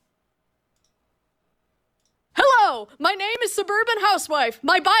Hello, my name is Suburban Housewife.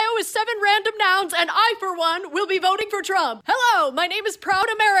 My bio is 7 random nouns, and I, for one, will be voting for Trump. Hello, my name is Proud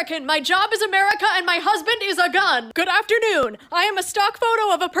American. My job is America, and my husband is a gun. Good afternoon. I am a stock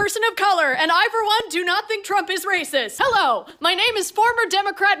photo of a person of color, and I, for one, do not think Trump is racist. Hello, my name is former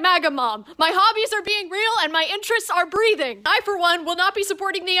Democrat MAGA Mom. My hobbies are being real, and my interests are breathing. I, for one, will not be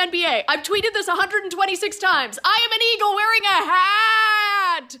supporting the NBA. I've tweeted this 126 times. I am an eagle wearing a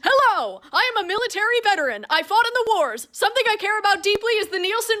hat. Hello, I am a military veteran. I fought in the wars. Something I care about deeply is the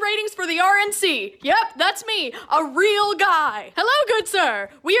Nielsen ratings for the RNC. Yep, that's me, a real guy. Hello, good sir.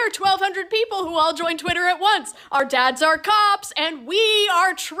 We are 1,200 people who all joined Twitter at once. Our dads are cops, and we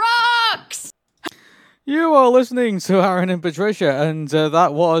are trucks. You are listening to Arun and Patricia, and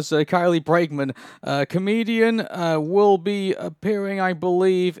that was Kylie Brakeman, comedian, will be appearing, I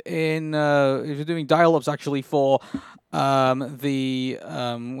believe, in, if you're doing dial-ups actually for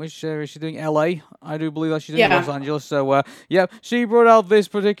which area is she doing? LA? I do believe that she's doing Los Angeles. So, yeah, she brought out this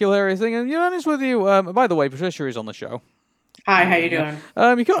particular thing, and to be honest with you, by the way, Patricia is on the show. Hi, how you doing?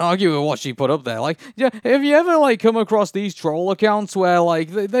 You can't argue with what she put up there. Like, yeah, have you ever come across these troll accounts where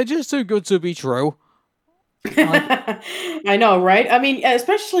they're just too good to be true? I know, right? I mean,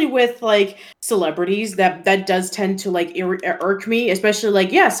 especially with celebrities, that does tend to irk me. Especially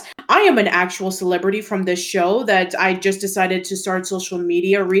yes, I am an actual celebrity from this show that I just decided to start social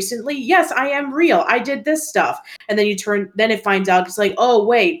media recently. Yes, I am real. I did this stuff, and then it finds out it's oh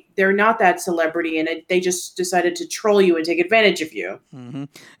wait, they're not that celebrity, and they just decided to troll you and take advantage of you. Mm-hmm.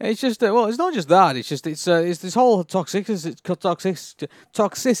 It's just it's not just that. It's just it's this whole toxicity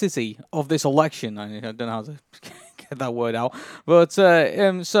of this election. I don't know how to get that word out, but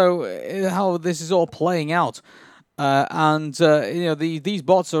so how this is all playing out. These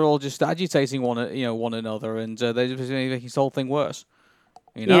bots are all just agitating one another, and they're just making this whole thing worse.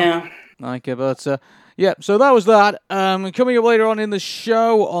 Yeah. Yeah, so that was that. Coming up later on in the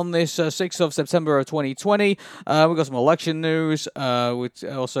show on this 6th of September of 2020, we've got some election news.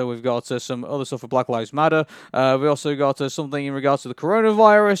 We've got some other stuff for Black Lives Matter. We also got something in regards to the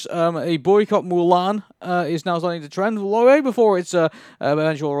coronavirus. A Boycott Mulan is now starting to trend way before its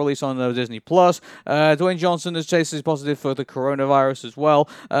eventual release on Disney+. Dwayne Johnson has tested positive for the coronavirus as well.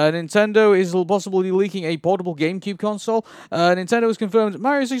 Nintendo is possibly leaking a portable GameCube console. Nintendo has confirmed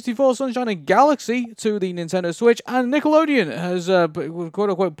Mario 64 Sunshine and Galaxy to the Nintendo Switch, and Nickelodeon has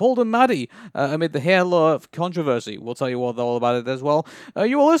quote-unquote pulled a Maddie amid the hair love controversy. We'll tell you all about it as well.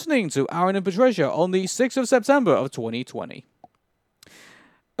 You are listening to Arun and Patricia on the 6th of September of 2020.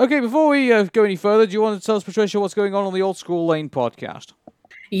 Okay, before we go any further, do you want to tell us, Patricia, what's going on the Old School Lane podcast?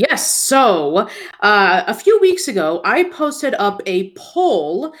 Yes, so a few weeks ago, I posted up a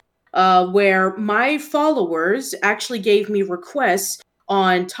poll where my followers actually gave me requests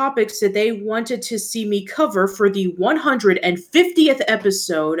on topics that they wanted to see me cover for the 150th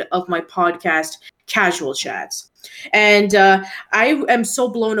episode of my podcast, Casual Chats. And I am so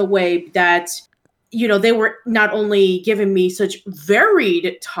blown away that, they were not only giving me such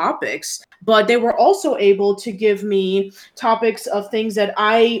varied topics, but they were also able to give me topics of things that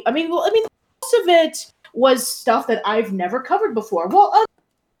most of it was stuff that I've never covered before. Well,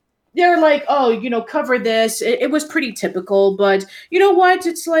 they're cover this. It was pretty typical, but you know what?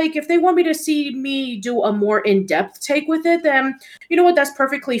 It's if they want me to see me do a more in-depth take with it, then you know what? That's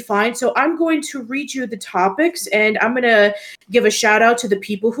perfectly fine. So I'm going to read you the topics, and I'm going to give a shout out to the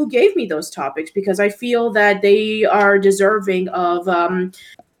people who gave me those topics, because I feel that they are deserving of how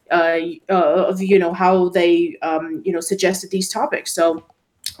they suggested these topics. So,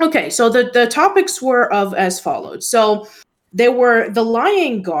 okay. So the topics were as follows. So, there were The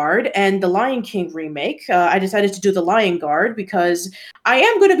Lion Guard and The Lion King remake. I decided to do The Lion Guard because I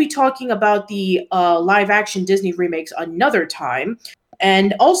am going to be talking about the live-action Disney remakes another time.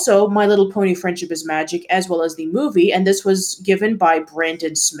 And also My Little Pony Friendship is Magic, as well as the movie. And this was given by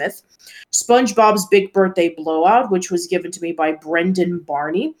Brandon Smith. SpongeBob's Big Birthday Blowout, which was given to me by Brendan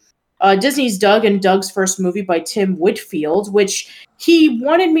Barney. Disney's Doug and Doug's First Movie by Tim Whitfield, which he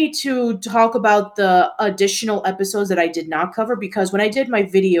wanted me to talk about the additional episodes that I did not cover, because when I did my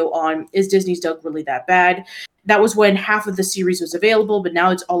video on Is Disney's Doug Really That Bad, that was when half of the series was available, but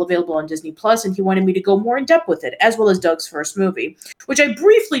now it's all available on Disney+, and he wanted me to go more in depth with it, as well as Doug's First Movie, which I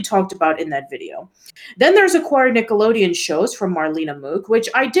briefly talked about in that video. Then there's Acquired Nickelodeon shows from Marlena Mook, which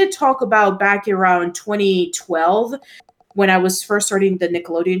I did talk about back around 2012, when I was first starting the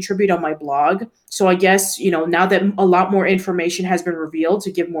Nickelodeon tribute on my blog. So I guess, now that a lot more information has been revealed,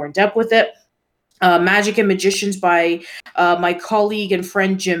 to give more in depth with it. Magic and Magicians by my colleague and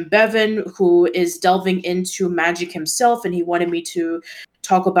friend Jim Bevan, who is delving into magic himself, and he wanted me to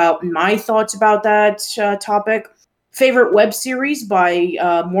talk about my thoughts about that topic. favorite web series by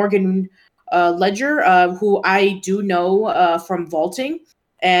Morgan Ledger, who I do know from vaulting,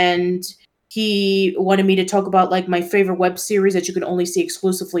 and he wanted me to talk about like my favorite web series that you can only see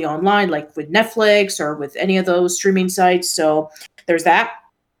exclusively online, like with Netflix or with any of those streaming sites. So there's that.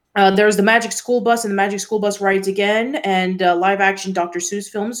 There's the Magic School Bus and the Magic School Bus Rides Again, and live action Dr. Seuss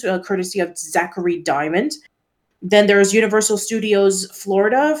films, courtesy of Zachary Diamond. Then there's Universal Studios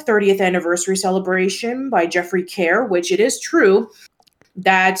Florida 30th Anniversary Celebration by Jeffrey Kerr, which it is true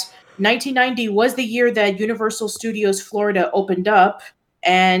that 1990 was the year that Universal Studios Florida opened up,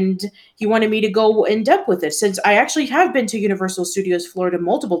 and he wanted me to go in depth with it, since I actually have been to Universal Studios Florida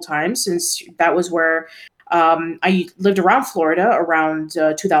multiple times, since that was where I lived around Florida around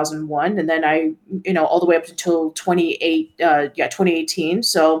 2001, and then I, all the way up until 2018.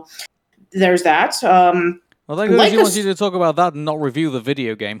 So there's that. Well, thank goodness he wants you to talk about that and not review the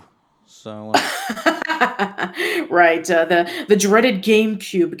video game. So, right, the dreaded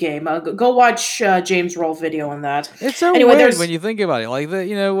GameCube game. Go watch James' Roll video on that. It's so weird when you think about it. Like,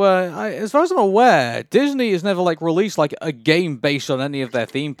 as far as I'm aware, Disney has never like released like a game based on any of their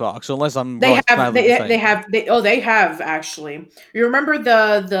theme parks, unless I'm they have actually. You remember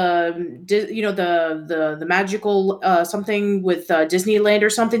the magical something with Disneyland or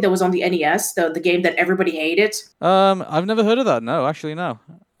something that was on the NES, the game that everybody hated. I've never heard of that. No, actually, no.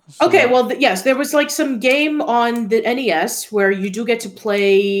 So. Okay, well, yes, there was like some game on the NES where you do get to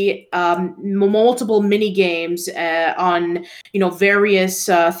play multiple mini games on various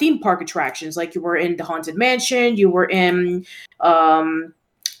theme park attractions. Like you were in the Haunted Mansion, you were in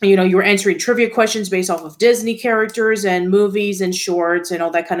you were answering trivia questions based off of Disney characters and movies and shorts and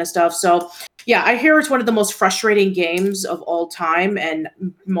all that kind of stuff. So yeah, I hear it's one of the most frustrating games of all time, and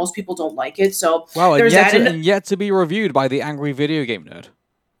most people don't like it. So wow, and yet to be reviewed by the Angry Video Game Nerd.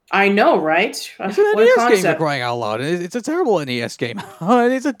 I know, right? It's an NES game for crying out loud. It's a terrible NES game.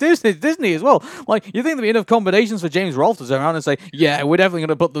 And it's a Disney as well. Like, you think there'd be enough combinations for James Rolfe to turn around and say, yeah, we're definitely going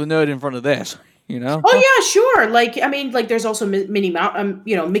to put the nerd in front of this. Oh yeah, sure. Like, I mean, like, there's also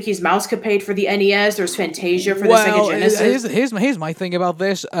Mickey's Mouse Capade for the NES. There's Fantasia for the Sega Genesis. Here's my thing about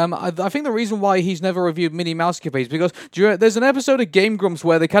this. I think the reason why he's never reviewed Minnie Mouse Capade is because there's an episode of Game Grumps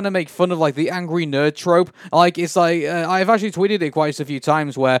where they kind of make fun of like the angry nerd trope. Like, it's like I've actually tweeted it quite a few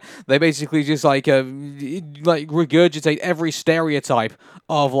times where they basically just like regurgitate every stereotype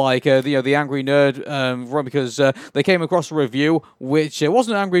of like the angry nerd because they came across a review which it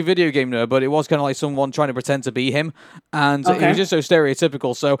wasn't an angry video game nerd, but it was kind of like someone trying to pretend to be him, and it was just so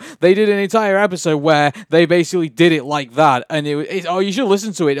stereotypical. So they did an entire episode where they basically did it like that, and you should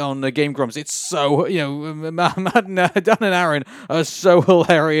listen to it on Game Grumps. It's so Matt and Dan and Arun are so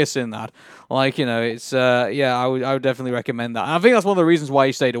hilarious in that. Like, it's I would definitely recommend that. And I think that's one of the reasons why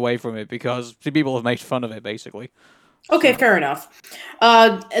he stayed away from it, because people have made fun of it basically. Okay, fair enough.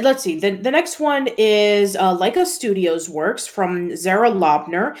 Let's see. The next one is Leica Studios Works from Zara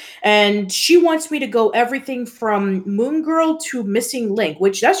Lobner, and she wants me to go everything from Moon Girl to Missing Link,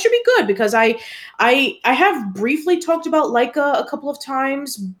 which that should be good because I have briefly talked about Leica a couple of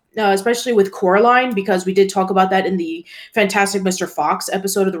times, especially with Coraline, because we did talk about that in the Fantastic Mr. Fox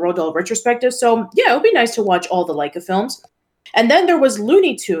episode of the Roald Dahl retrospective. So yeah, it would be nice to watch all the Leica films. And then there was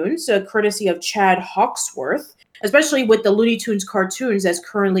Looney Tunes, courtesy of Chad Hawksworth, especially with the Looney Tunes cartoons that's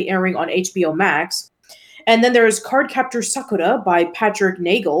currently airing on HBO Max. And then there's Cardcaptor Sakura by Patrick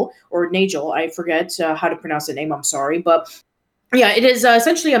Nagel, or Nagel, I forget how to pronounce the name, I'm sorry. But yeah, it is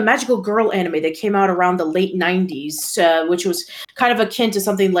essentially a magical girl anime that came out around the late 90s, which was kind of akin to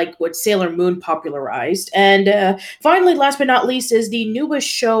something like what Sailor Moon popularized. And finally, last but not least, is the newest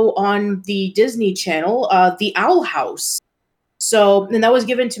show on the Disney Channel, The Owl House. And that was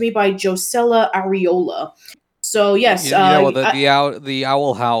given to me by Josella Ariola. So yes, the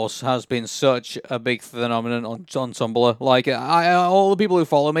Owl House has been such a big phenomenon on Tumblr. Like, all the people who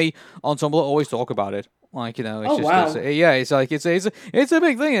follow me on Tumblr always talk about it. Like, it's it's a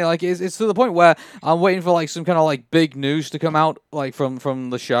big thing. Like, it's to the point where I'm waiting for like some kind of like big news to come out like from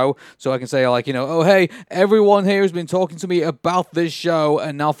the show, so I can say like, oh hey, everyone here has been talking to me about this show,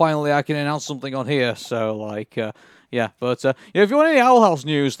 and now finally I can announce something on here. So like. Yeah, but if you want any Owl House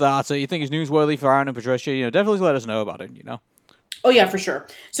news that you think is newsworthy for Arun and Patricia, definitely let us know about it, Oh, yeah, for sure.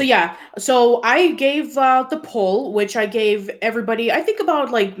 So, yeah. So, I gave the poll, which I gave everybody, I think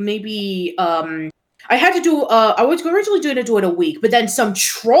about, like, maybe, I had to do, I was originally going to do it a week, but then some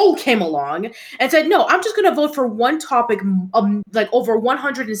troll came along and said, no, I'm just going to vote for one topic, like, over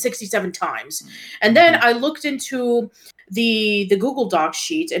 167 times. And then I looked into the Google Docs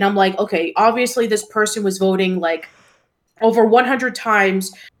sheet, and I'm like, okay, obviously this person was voting, like, over 100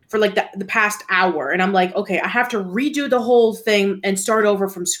 times for like the past hour. And I'm like, okay, I have to redo the whole thing and start over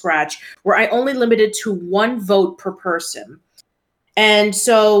from scratch, where I only limited to 1 vote per person. And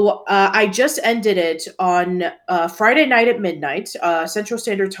so I just ended it on Friday night at midnight, Central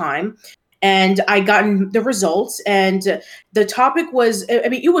Standard Time. And I gotten the results, and the topic was, I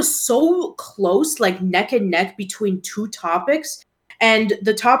mean, it was so close, like neck and neck between 2 topics. And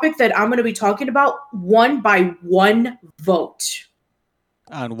the topic that I'm going to be talking about won by 1 vote.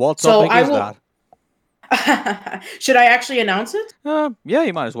 And what topic is that? Should I actually announce it? Yeah,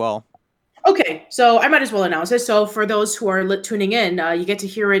 you might as well. Okay, so I might as well announce it. So for those who are tuning in, you get to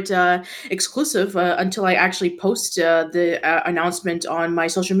hear it exclusive until I actually post the announcement on my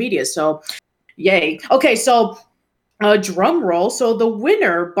social media. So, yay. Okay, so drum roll. So the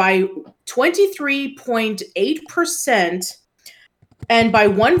winner by 23.8% and by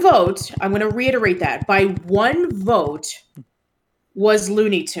 1 vote, I'm going to reiterate that, by 1 vote was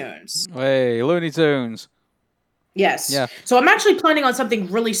Looney Tunes. Hey, Looney Tunes. Yes. Yeah. So I'm actually planning on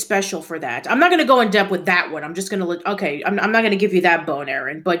something really special for that. I'm not going to go in depth with that one. I'm just going to I'm not going to give you that bone,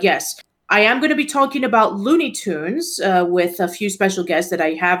 Aaron. But yes, I am going to be talking about Looney Tunes with a few special guests that I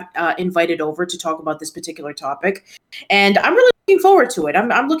have invited over to talk about this particular topic. And I'm really looking forward to it.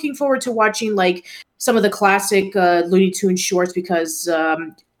 I'm looking forward to watching like some of the classic Looney Tunes shorts, because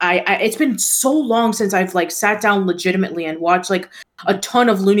it's been so long since I've like sat down legitimately and watched like a ton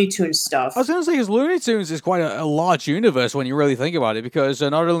of Looney Tunes stuff. I was going to say, because Looney Tunes is quite a large universe when you really think about it, because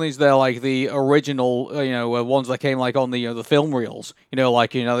not only is there like the original, ones that came like on the film reels,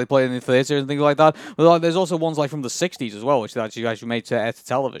 like they play in the theater and things like that, but like, there's also ones like from the 60s as well, which they actually made to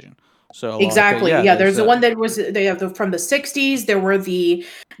television. So exactly, yeah. There's the one that was from the 60s. There were the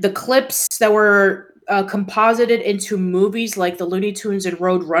clips that were composited into movies like the Looney Tunes and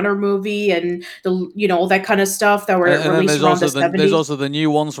Road Runner movie, and all that kind of stuff that were released around the 70s. There's also the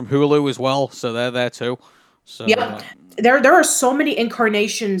new ones from Hulu as well, so they're there too. So yeah. There are so many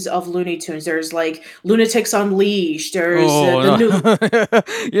incarnations of Looney Tunes. There's like Lunatics Unleashed. There's the new.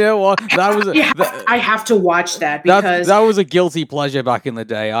 You know what? That was. I have to watch that because that was a guilty pleasure back in the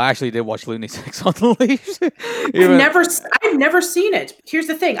day. I actually did watch Lunatics Unleashed. I've never seen it. Here's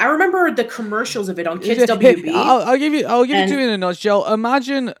the thing. I remember the commercials of it on Kids WB. I'll give you it to you in a nutshell.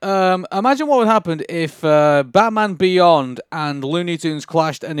 Imagine what would happen if Batman Beyond and Looney Tunes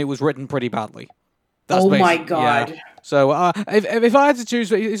clashed and it was written pretty badly. Oh my god. Yeah. So if I had to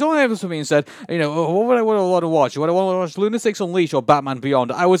choose, it's only able for me and said, what would I want to watch? Would I want to watch Lunatics Unleashed or Batman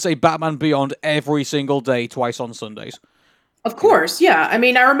Beyond? I would say Batman Beyond every single day, twice on Sundays. Of course, yeah. I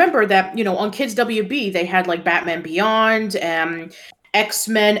mean, I remember that, on Kids WB, they had like Batman Beyond,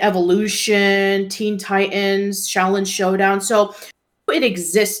 X-Men Evolution, Teen Titans, Shaolin Showdown. So it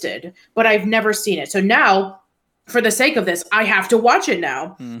existed, but I've never seen it. So now, for the sake of this, I have to watch it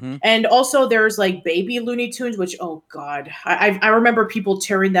now. Mm-hmm. And also there's like Baby Looney Tunes, which, oh God, I remember people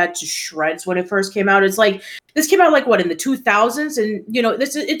tearing that to shreds when it first came out. It's like, this came out like what, in the 2000s? And,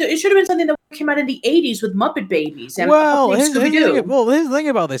 it should have been something that came out in the 80s with Muppet Babies. And here's the thing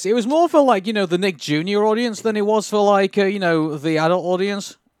about this. It was more for like, the Nick Jr. audience than it was for like, the adult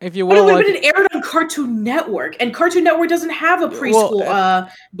audience. If you will, but it aired on Cartoon Network, and Cartoon Network doesn't have a preschool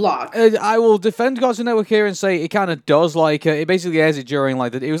block. I will defend Cartoon Network here and say it kind of does. Like, it basically airs it during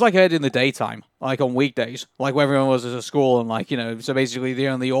it was like aired in the daytime, like on weekdays, like when everyone was at school, and like so basically the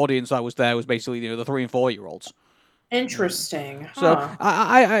only audience that was there was basically the 3 and 4 year olds. Interesting. So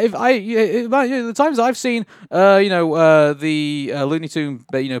the times I've seen the Looney Tune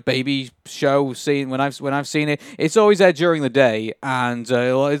baby show when I've seen it, it's always there during the day, and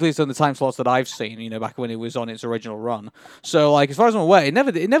at least on the time slots that I've seen, back when it was on its original run. So like as far as I'm aware, it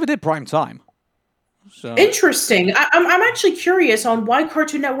never did prime time. So. Interesting. I'm actually curious on why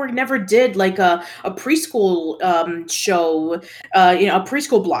Cartoon Network never did like a preschool show, a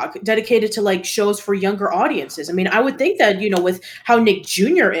preschool block dedicated to like shows for younger audiences. I mean, I would think that with how Nick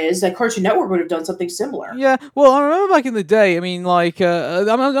Jr. is, that Cartoon Network would have done something similar. Yeah. Well, I remember back in the day. I mean, like I'm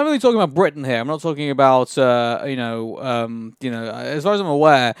only talking about Britain here. I'm not talking about as far as I'm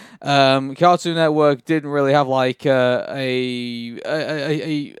aware, Cartoon Network didn't really have like a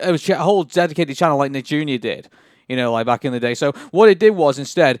whole dedicated channel like Nick Jr. did, like back in the day. So what it did was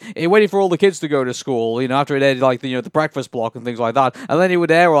instead it waited for all the kids to go to school, after it aired like the breakfast block and things like that, and then it would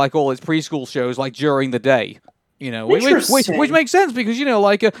air like all its preschool shows like during the day. Which makes sense because 3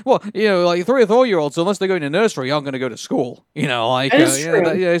 or 4 year olds, unless they're going to nursery, aren't going to go to school. So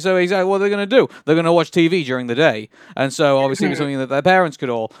exactly what they're going to do. They're going to watch TV during the day, and so obviously it was something that their parents could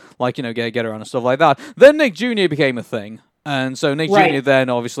all get around and stuff like that. Then Nick Jr. became a thing. And so Nick Jr. then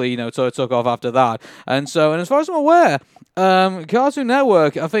obviously, took off after that. And so, and as far as I'm aware, Cartoon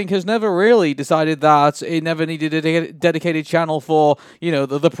Network, I think, has never really decided that it never needed a dedicated channel for,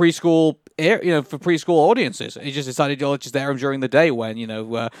 the preschool for preschool audiences. It just decided, let's just air them during the day when,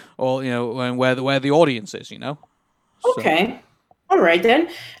 when where the audience is, So. Okay. All right then.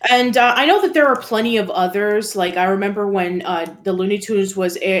 And I know that there are plenty of others. Like I remember when the Looney Tunes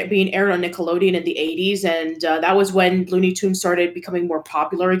was being aired on Nickelodeon in the 80s, and that was when Looney Tunes started becoming more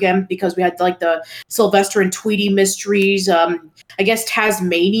popular again because we had like the Sylvester and Tweety mysteries. I guess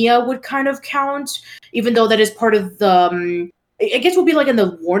Tasmania would kind of count, even though that is part of the. I guess it would be like in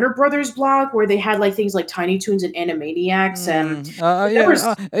the Warner Brothers block where they had like things like Tiny Toons and Animaniacs and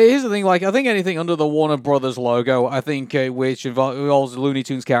here's the thing, like I think anything under the Warner Brothers logo, I think which involves Looney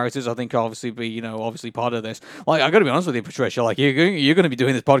Tunes characters, I think obviously be obviously part of this. Like I got to be honest with you, Patricia, like you're going to be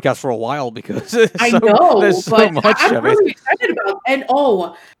doing this podcast for a while because there's so much I'm of really it. excited about and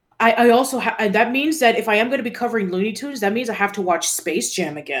I also that means that if I am going to be covering Looney Tunes, that means I have to watch Space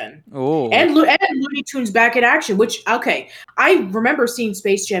Jam again. Oh, and Looney Tunes Back in Action. Which I remember seeing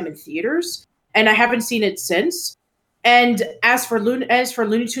Space Jam in theaters, and I haven't seen it since. And as for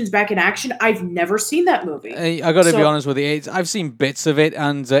Looney Tunes Back in Action, I've never seen that movie. I got to be honest with you, I've seen bits of it,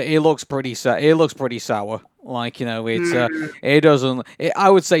 and it looks pretty sour. Like it doesn't. I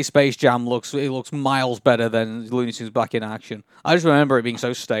would say Space Jam looks miles better than Looney Tunes Back in Action. I just remember it being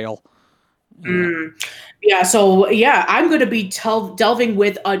so stale. Yeah, so I'm going to be delving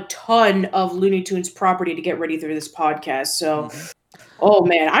with a ton of Looney Tunes property to get ready for this podcast. So, oh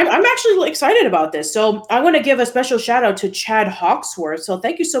man, I'm actually excited about this. So I want to give a special shout out to Chad Hawksworth. So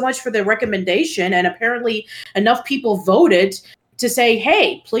thank you so much for the recommendation. And apparently enough people voted to say,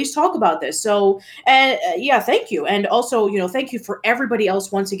 hey, please talk about this. So, thank you. And also, thank you for everybody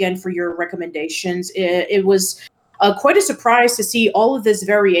else once again for your recommendations. It was quite a surprise to see all of this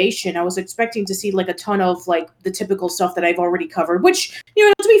variation. I was expecting to see like a ton of like the typical stuff that I've already covered, which,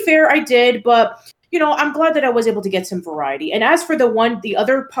 to be fair, I did, but I'm glad that I was able to get some variety. And as for the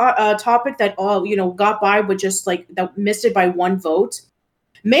other topic that, got by with just like that missed it by one vote,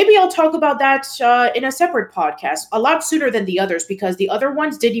 maybe I'll talk about that in a separate podcast a lot sooner than the others, because the other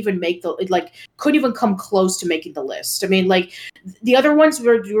ones didn't even make couldn't even come close to making the list. I mean, like the other ones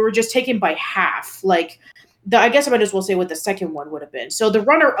were just taken by half. Like I guess I might as well say what the second one would have been. So the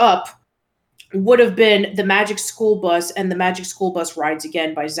runner-up would have been The Magic School Bus and The Magic School Bus Rides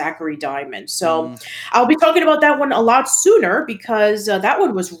Again by Zachary Diamond. So I'll be talking about that one a lot sooner because that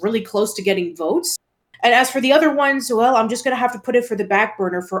one was really close to getting votes. And as for the other ones, well, I'm just going to have to put it for the back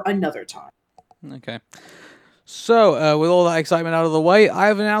burner for another time. Okay. So with all that excitement out of the way, I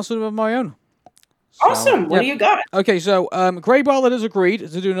have an announcement of my own. Awesome. What do you got? Okay, so Craig Bartlett has agreed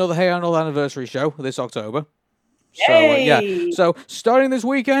to do another Hey Arnold anniversary show this October. Yay! So starting this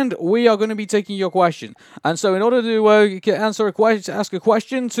weekend, we are going to be taking your question. And so in order to ask a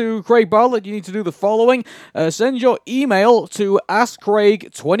question to Craig Bartlett, you need to do the following. Send your email to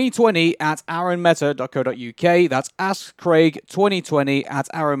askcraig2020@aronmeta.co.uk. That's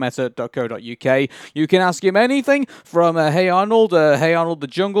askcraig2020@aronmeta.co.uk. You can ask him anything from Hey Arnold the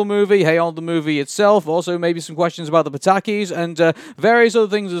Jungle Movie, Hey Arnold the movie itself, also maybe some questions about the Patakis, and various other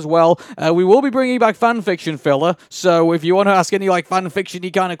things as well. We will be bringing back fan fiction filler. So if you want to ask any like fan fiction-y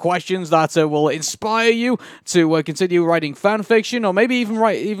kind of questions that will inspire you to continue writing fan fiction, or maybe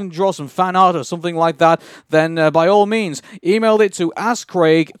even draw some fan art or something like that, then by all means, email it to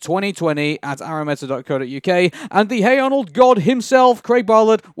askcraig2020@aronmeta.co.uk, and the Hey Arnold God himself, Craig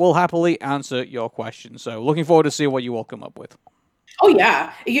Bartlett, will happily answer your questions. So looking forward to seeing what you all come up with. Oh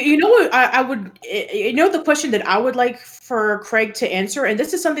yeah, you know what I would, the question that I would like for Craig to answer, and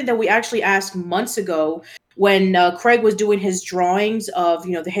this is something that we actually asked months ago when Craig was doing his drawings of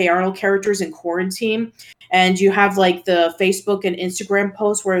the Hey Arnold characters in quarantine, and you have like the Facebook and Instagram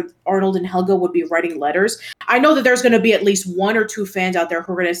posts where Arnold and Helga would be writing letters. I know that there's going to be at least one or two fans out there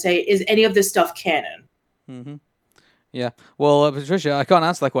who are going to say, "Is any of this stuff canon?" Mm-hmm. Yeah. Well, Patricia, I can't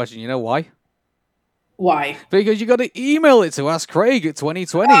answer that question. You know why? Why? Because you got to email it to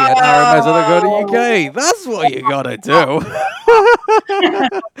askcraig2020@aronmeta.co.uk. That's what you got to do.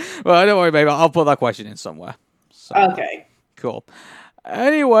 Well, don't worry, baby. I'll put that question in somewhere. So, okay. Cool.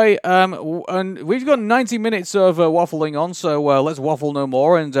 Anyway, and we've got 90 minutes of waffling on, so let's waffle no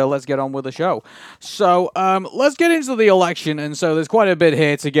more, and let's get on with the show. So, let's get into the election, and so there's quite a bit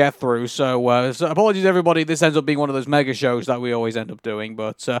here to get through, so apologies everybody, this ends up being one of those mega shows that we always end up doing,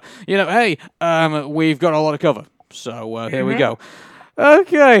 but, hey, we've got a lot to cover, so here we go.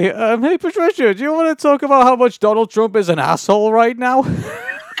 Okay, hey Patricia, do you want to talk about how much Donald Trump is an asshole right now?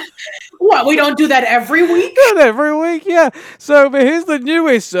 What, we don't do that every week? Not every week, yeah. So, but here's the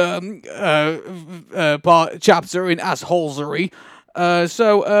newest chapter in assholery.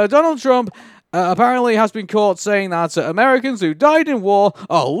 Donald Trump apparently has been caught saying that Americans who died in war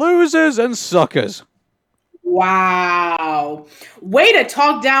are losers and suckers. Wow. Way to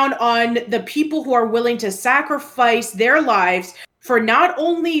talk down on the people who are willing to sacrifice their lives for not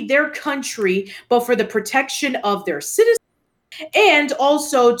only their country, but for the protection of their citizens, and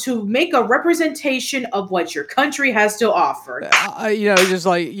also to make a representation of what your country has to offer. Just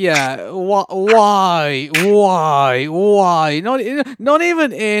like, yeah, why? Not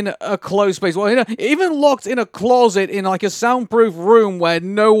even in a closed space. Well, even locked in a closet in like a soundproof room where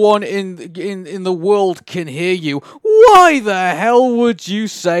no one in the world can hear you. Why the hell would you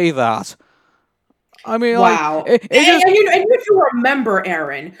say that? I mean, wow. Like, and if you remember,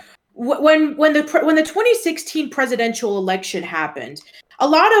 Aaron, when the 2016 presidential election happened, a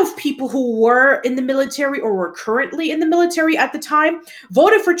lot of people who were in the military or were currently in the military at the time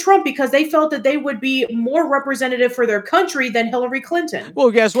voted for Trump because they felt that they would be more representative for their country than Hillary Clinton. Well,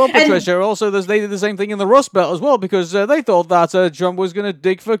 guess what, Patricia? They did the same thing in the Rust Belt as well, because they thought that Trump was going to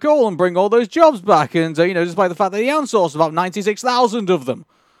dig for coal and bring all those jobs back, and despite the fact that he outsourced about 96,000 of them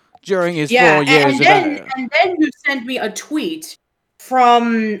during his 4 years. And then you sent me a tweet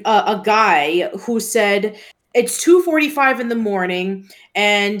from a guy who said, it's 2:45 in the morning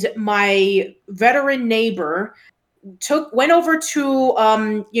and my veteran neighbor went over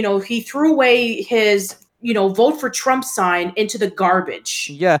to he threw away his vote for Trump sign into the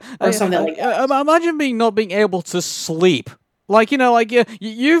garbage. Yeah, or something like that. Imagine not being able to sleep.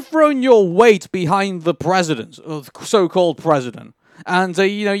 You've thrown your weight behind the president, or the so-called president, and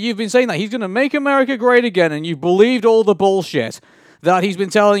you've been saying that he's going to make America great again, and you believed all the bullshit that he's been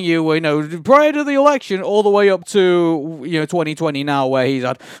telling you, prior to the election, all the way up to 2020 now, where he's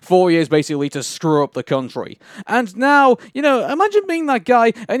had 4 years basically to screw up the country. And now, imagine being that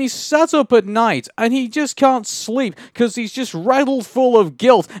guy, and he's sat up at night, and he just can't sleep because he's just rattled full of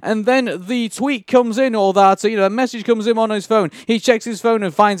guilt. And then the tweet comes in, or that a message comes in on his phone. He checks his phone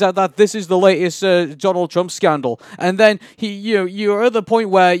and finds out that this is the latest Donald Trump scandal. And then you're at the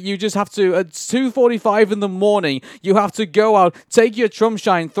point where you just have to, at 2:45 in the morning, you have to go out, take your Trump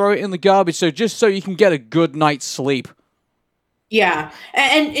shine, throw it in the garbage, so you can get a good night's sleep. Yeah,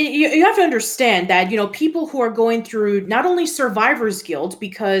 and you have to understand that people who are going through not only survivor's guilt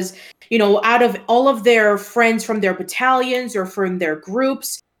because out of all of their friends from their battalions or from their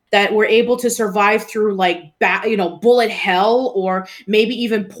groups that were able to survive through bullet hell, or maybe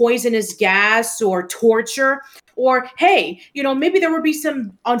even poisonous gas or torture. Or, hey, maybe there would be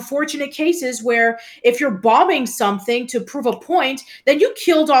some unfortunate cases where if you're bombing something to prove a point, then you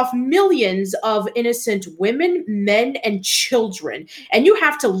killed off millions of innocent women, men, and children. And you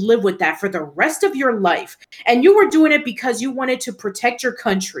have to live with that for the rest of your life. And you were doing it because you wanted to protect your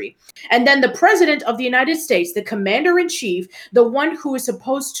country. And then the president of the United States, the commander-in-chief, the one who is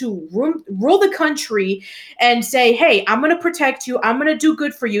supposed to rule the country and say, hey, I'm going to protect you, I'm going to do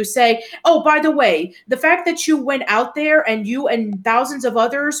good for you, say, oh, by the way, the fact that you went out there and you and thousands of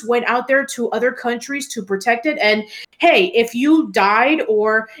others went out there to other countries to protect it, and hey, if you died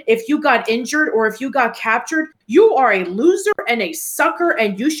or if you got injured or if you got captured, you are a loser and a sucker,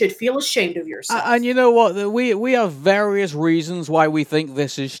 and you should feel ashamed of yourself. And you know what? We have various reasons why we think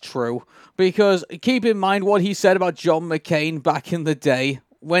this is true. Because keep in mind what he said about John McCain back in the day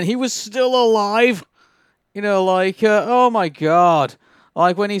when he was still alive. Oh my God.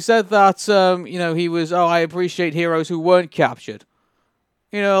 Like when he said that, he was, I appreciate heroes who weren't captured.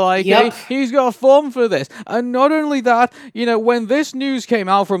 Yep. He's got a form for this. And not only that, when this news came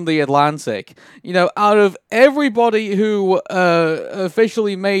out from The Atlantic, out of everybody who who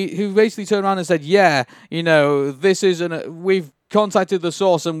basically turned around and said, yeah, this is we've contacted the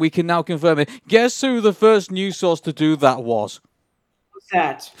source and we can now confirm it. Guess who the first news source to do that was? What's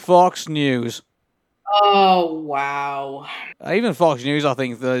that? Fox News. Oh, wow. Even Fox News, I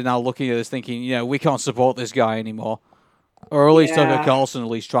think, they're now looking at this thinking, we can't support this guy anymore. Or at least Tucker Carlson, at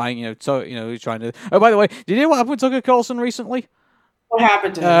least trying, he's trying to... Oh, by the way, did you hear what happened with Tucker Carlson recently? What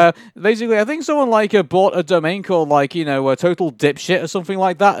happened to him? Basically, I think someone, bought a domain called, a Total Dipshit or something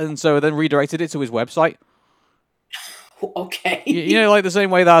like that, and so then redirected it to his website. Okay. The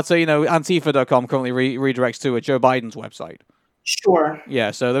same way that, Antifa.com currently redirects to Joe Biden's website. Sure. Yeah,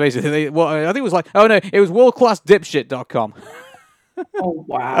 so I think it was it was worldclassdipshit.com. Oh,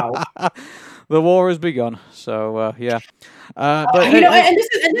 wow. The war has begun, so, yeah. And this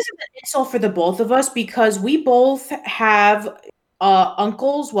is an insult for the both of us, because we both have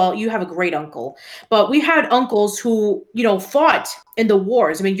uncles. Well, you have a great uncle, but we had uncles who, fought in the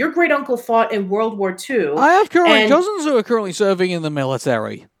wars. I mean, your great uncle fought in World War II, I have current and cousins who are currently serving in the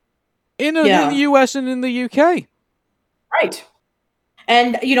military in the yeah, US and in the UK. right.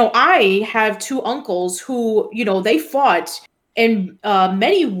 And I have two uncles who, they fought in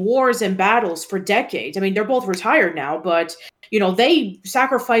many wars and battles for decades. I mean, they're both retired now, but they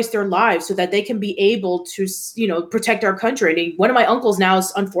sacrificed their lives so that they can be able to, protect our country. I mean, one of my uncles now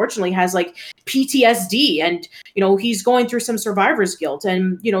unfortunately has like PTSD, and he's going through some survivor's guilt,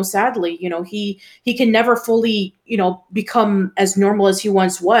 and sadly, he can never fully become as normal as he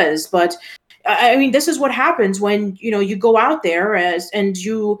once was. But I mean, this is what happens when you go out there and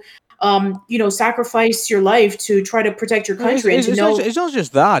you sacrifice your life to try to protect your country. It's not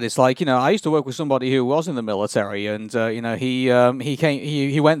just that. It's like, I used to work with somebody who was in the military, and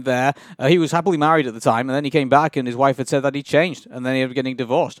he went there. He was happily married at the time, and then he came back, and his wife had said that he changed, and then he ended up getting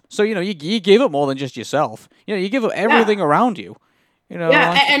divorced. So you give up more than just yourself. You give up everything around you. And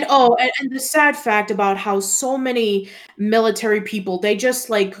the sad fact about how so many military people, they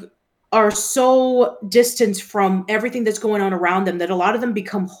just like are so distant from everything that's going on around them that a lot of them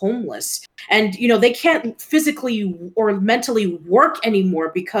become homeless, and they can't physically or mentally work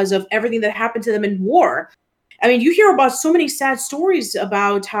anymore because of everything that happened to them in war. I mean, you hear about so many sad stories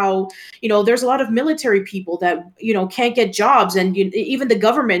about how there's a lot of military people that can't get jobs, and even the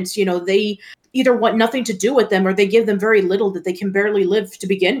governments, they either want nothing to do with them, or they give them very little that they can barely live to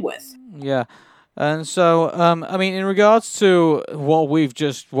begin with. Yeah. And so, I mean, in regards to what we've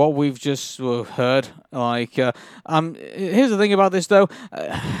just heard, like, here's the thing about this, though,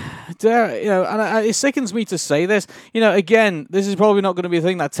 and it sickens me to say this. Again, this is probably not going to be a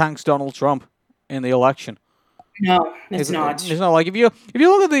thing that tanks Donald Trump in the election. No, it's not. It's not like if you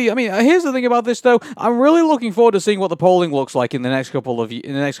look at here's the thing about this though. I'm really looking forward to seeing what the polling looks like in the next couple of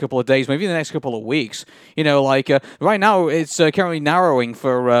days, maybe in the next couple of weeks. Right now it's currently narrowing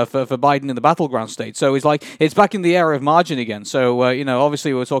for Biden in the battleground state. So it's back in the era of margin again. So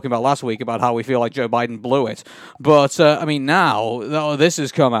obviously we were talking about last week about how we feel like Joe Biden blew it, but now this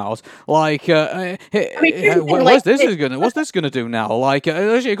has come out. Like, what's this gonna do now? Like,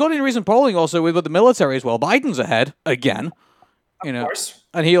 according to recent polling, also with the military as well, Biden's ahead again, Of course.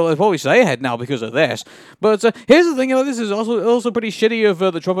 and he'll probably stay ahead now because of this. But here's the thing: this is also pretty shitty of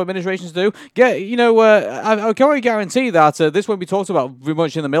the Trump administration to do. I can already guarantee that this won't be talked about very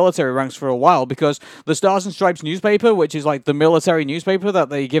much in the military ranks for a while, because the Stars and Stripes newspaper, which is like the military newspaper that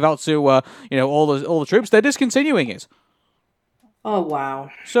they give out to all the troops, they're discontinuing it. Oh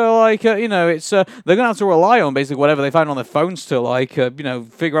wow! So it's they're gonna have to rely on basically whatever they find on their phones to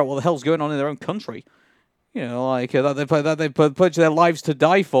figure out what the hell's going on in their own country. That they pledge their lives to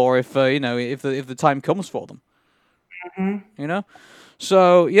die for if the time comes for them. Mm-hmm.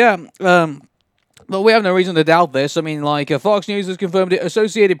 So yeah. But we have no reason to doubt this. I mean, Fox News has confirmed it.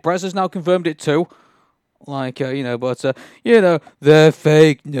 Associated Press has now confirmed it too. They're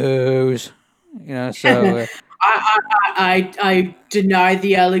fake news. So. I deny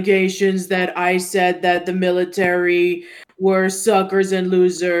the allegations that I said that the military were suckers and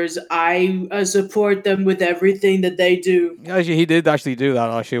losers. I support them with everything that they do. Actually, he did actually do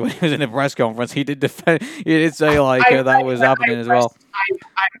that. Actually, when he was in a press conference, he did defend. He did say that was happening as well.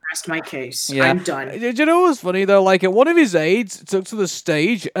 I rest my case. Yeah. I'm done. Do you know what's funny though? One of his aides took to the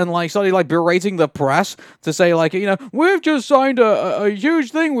stage and started berating the press to say we've just signed a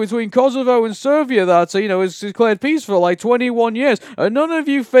huge thing between Kosovo and Serbia that has declared peace for 21 years, and none of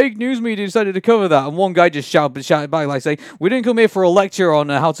you fake news media decided to cover that. And one guy just shouted back saying, "We didn't come here for a lecture on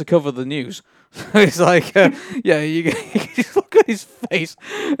how to cover the news." It's you just look at his face.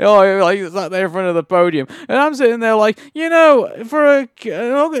 He's sat there in front of the podium, and I'm sitting there for a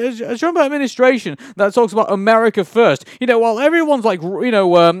Trump administration that talks about America first. While everyone's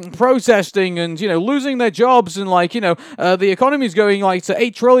protesting and losing their jobs, and the economy's going to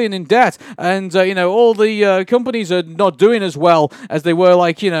 $8 trillion in debt, and all the companies are not doing as well as they were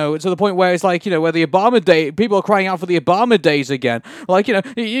to the point where it's where the Obama day, people are crying out for the Obama days again.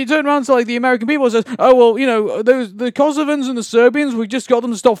 You turn around to the American people and says, oh well, the Kosovans and the Serbians, we just got them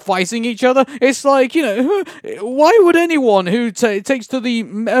to stop fighting each other. It's why would anyone who takes to the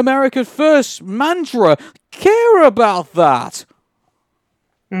America First mantra care about that?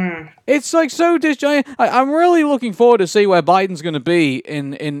 It's so disjointed. I'm really looking forward to see where Biden's going to be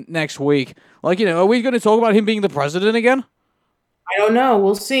in next week. Are we going to talk about him being the president again? I don't know.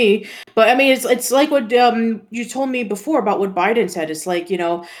 We'll see. But I mean, it's like what you told me before about what Biden said. It's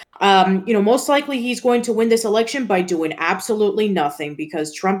Most likely he's going to win this election by doing absolutely nothing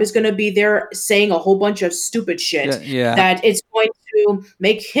because Trump is going to be there saying a whole bunch of stupid shit that it's going to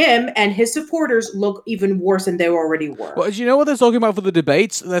make him and his supporters look even worse than they already were. Well, do you know what they're talking about for the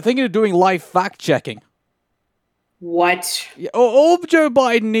debates? They're thinking of doing live fact-checking. What? All Joe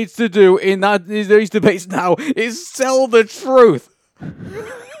Biden needs to do in these debates now is tell the truth.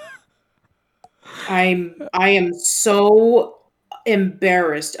 I am so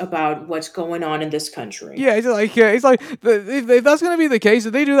embarrassed about what's going on in this country. Yeah, it's like if that's going to be the case,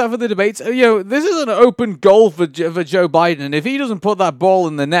 if they do that for the debates, this is an open goal for Joe Biden, and if he doesn't put that ball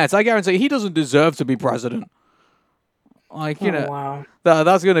in the net, I guarantee he doesn't deserve to be president. Wow.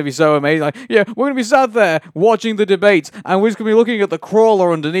 That's going to be so amazing. We're going to be sat there watching the debates, and we're just going to be looking at the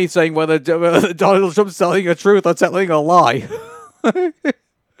crawler underneath, saying whether Donald Trump's telling the truth or telling a lie.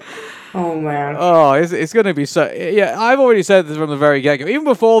 Oh, man. Oh, it's going to be so... Yeah, I've already said this from the very get-go. Even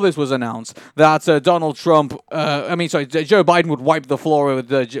before this was announced, that Joe Biden would wipe the floor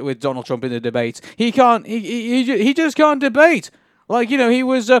with Donald Trump in the debates. He can't... He just can't debate. He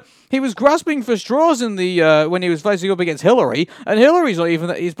was grasping for straws in the when he was facing up against Hillary, and Hillary's not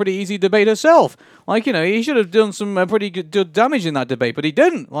even he's pretty easy to debate herself. He should have done some pretty good damage in that debate, but he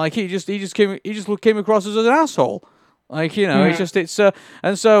didn't. He just came across as an asshole. And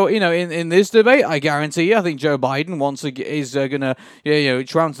so in this debate, I guarantee you, I think Joe Biden is gonna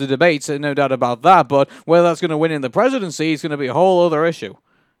trounce the debates, no doubt about that. But whether that's gonna win in the presidency is gonna be a whole other issue.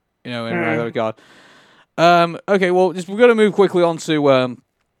 In that regard. Okay, well, we're going to move quickly on to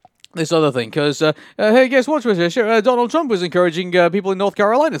this other thing, because, hey, guess what, Patricia? Donald Trump was encouraging people in North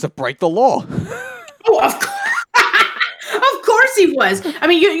Carolina to break the law. Oh, of course he was. I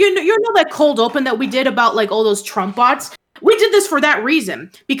mean, you know that cold open that we did about, all those Trump bots? We did this for that reason,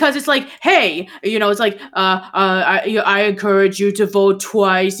 because it's like, hey, it's like, I encourage you to vote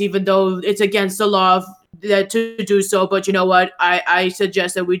twice, even though it's against the law to do so, but you know what? I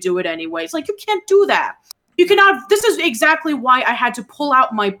suggest that we do it anyway. It's like, you can't do that. You cannot. This is exactly why I had to pull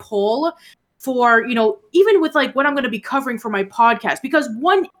out my poll for, even with what I'm going to be covering for my podcast, because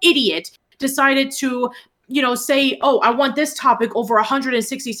one idiot decided to, say, oh, I want this topic over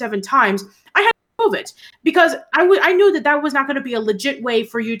 167 times. I had to move it because I knew that was not going to be a legit way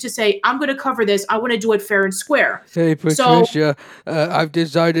for you to say, I'm going to cover this. I want to do it fair and square. Hey, Patricia, I've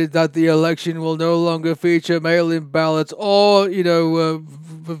decided that the election will no longer feature mail-in ballots or,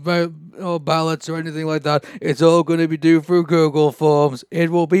 or ballots or anything like that. It's all going to be due through Google Forms. It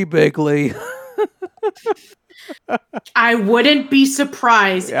will be bigly. I wouldn't be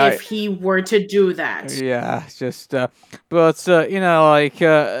surprised if he were to do that. Yeah, just, with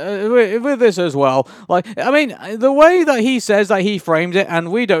this as well, the way that he says that he framed it,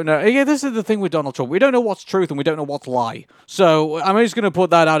 and we don't know, this is the thing with Donald Trump, we don't know what's truth and we don't know what's lie, so I'm just going to put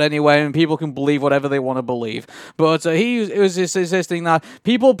that out anyway, and people can believe whatever they want to believe, but he was just insisting that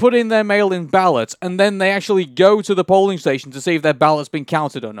people put in their mail-in ballots, and then they actually go to the polling station to see if their ballot's been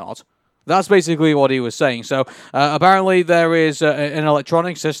counted or not. That's basically what he was saying. So apparently there is an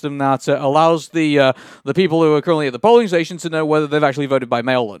electronic system that allows the people who are currently at the polling station to know whether they've actually voted by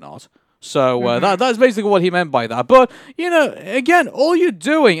mail or not. So that's basically what he meant by that. But, again, all you're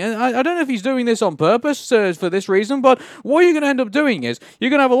doing, and I don't know if he's doing this on purpose for this reason, but what you're going to end up doing is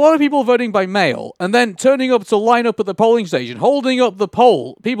you're going to have a lot of people voting by mail and then turning up to line up at the polling station, holding up the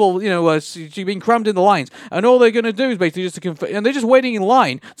poll, people, being crammed in the lines, and all they're going to do is basically just to confirm, and they're just waiting in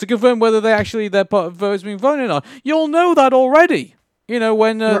line to confirm whether their vote's been voted or not. You'll know that already.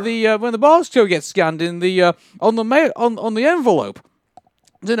 When the barcode gets scanned in the on the envelope.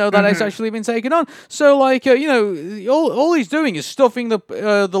 To know that it's actually been taken on. So, all he's doing is stuffing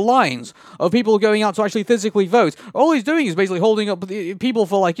the lines of people going out to actually physically vote. All he's doing is basically holding up people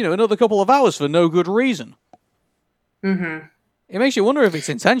for, another couple of hours for no good reason. Mm-hmm. It makes you wonder if it's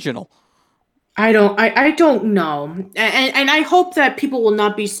intentional. I don't know. And I hope that people will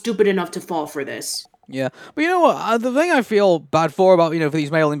not be stupid enough to fall for this. Yeah, but you know what? The thing I feel bad for about, for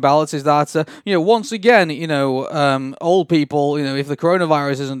these mail-in ballots is that, once again, old people, if the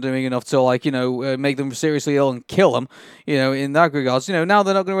coronavirus isn't doing enough to, make them seriously ill and kill them, in that regards, now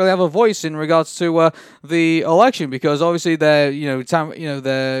they're not going to really have a voice in regards to the election because obviously they're,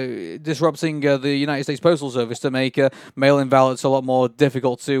 they're disrupting the United States Postal Service to make mail-in ballots a lot more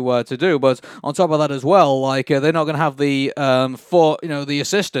difficult to do. But on top of that as well, they're not going to have the the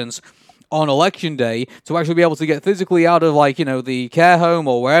assistance on election day to actually be able to get physically out of the care home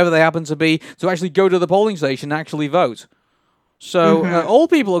or wherever they happen to be to actually go to the polling station and actually vote. So old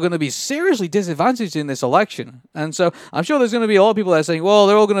people are going to be seriously disadvantaged in this election. And so I'm sure there's going to be a lot of people that are saying, well,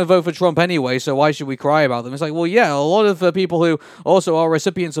 they're all going to vote for Trump anyway, so why should we cry about them? It's like, well, yeah, a lot of people who also are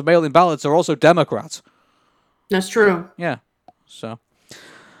recipients of mail-in ballots are also Democrats. That's true. Yeah. So...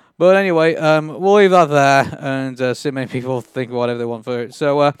 But anyway, we'll leave that there and see many people think whatever they want for it.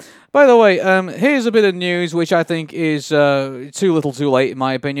 So, by the way, here's a bit of news which I think is too little too late, in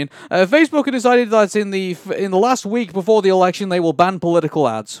my opinion. Facebook has decided that in the last week before the election, they will ban political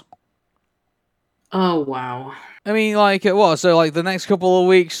ads. Oh, wow. I mean, like, what? So, like, the next couple of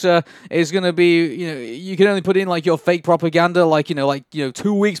weeks is going to be, you can only put in, like, your fake propaganda,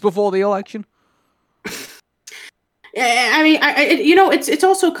 2 weeks before the election? I mean, it's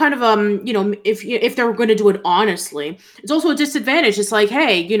also kind of if they were going to do it honestly, it's also a disadvantage. It's like,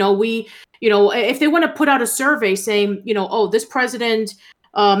 hey, if they want to put out a survey saying, oh, this president,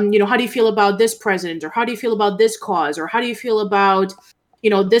 how do you feel about this president, or how do you feel about this cause, or how do you feel about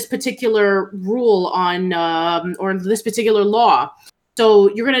this particular rule on or this particular law.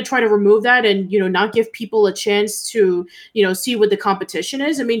 So you're going to try to remove that and, not give people a chance to, see what the competition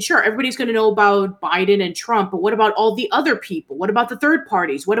is. I mean, sure, everybody's going to know about Biden and Trump, but what about all the other people? What about the third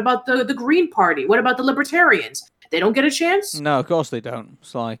parties? What about the Green Party? What about the Libertarians? They don't get a chance? No, of course they don't.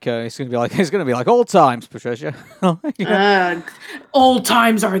 It's like it's going to be like old times, Patricia. Old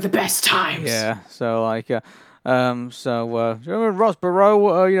times are the best times. Yeah. So do you remember Ross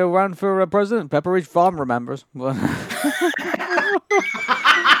Perot, ran for president? Pepperidge Farm remembers. But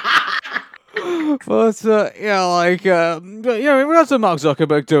we got some Mark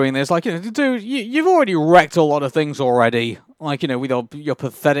Zuckerberg doing this. Like, dude, you've already wrecked a lot of things already. Like, with your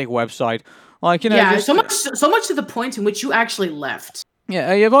pathetic website. Like, so much to the point in which you actually left.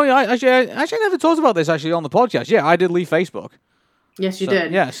 Yeah, I never talked about this actually on the podcast. Yeah, I did leave Facebook. Yes, you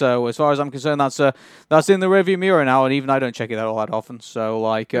did. Yeah, so as far as I'm concerned, that's in the rearview mirror now, and even I don't check it out all that often. So,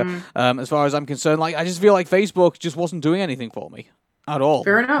 as far as I'm concerned, I just feel like Facebook just wasn't doing anything for me at all.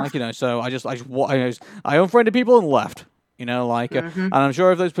 Fair enough. So I unfriended people and left. And I'm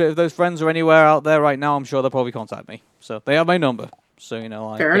sure if those friends are anywhere out there right now, I'm sure they'll probably contact me. So they have my number. So,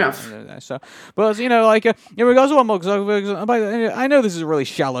 fair enough. But, in regards to what Mark Zuckerberg, I know this is a really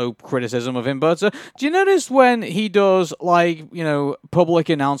shallow criticism of him, but do you notice when he does, public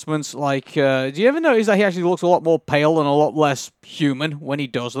announcements, do you ever notice that he actually looks a lot more pale and a lot less human when he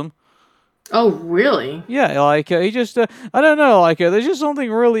does them? Oh, really? Yeah, he just, I don't know, there's just something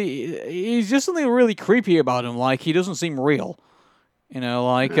he's just something really creepy about him, he doesn't seem real.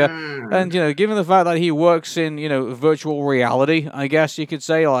 And, given the fact that he works in, virtual reality, I guess you could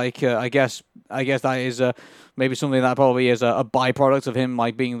say, I guess that is maybe something that probably is a byproduct of him,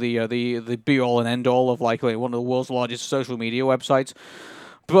 being the be-all and end-all of, one of the world's largest social media websites.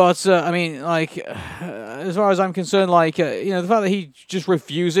 But, as far as I'm concerned, the fact that he just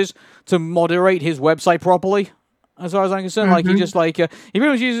refuses to moderate his website properly, as far as I'm concerned, he just, he pretty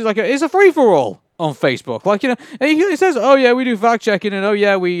much uses, it's a free-for-all on Facebook, and he says, "Oh yeah, we do fact checking, and oh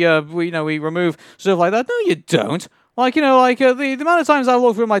yeah, we remove stuff like that." No, you don't. The amount of times I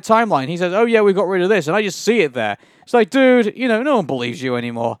look through my timeline, he says, "Oh yeah, we got rid of this," and I just see it there. It's like, dude, no one believes you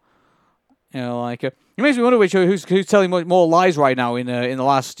anymore. It makes me wonder who's telling more lies right now in the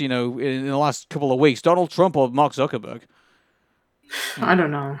last couple of weeks, Donald Trump or Mark Zuckerberg. I don't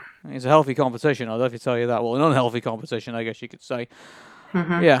know. It's a healthy competition. I'll definitely tell you that. Well, an unhealthy competition, I guess you could say.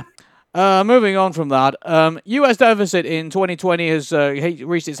 Yeah. Moving on from that, U.S. deficit in 2020 has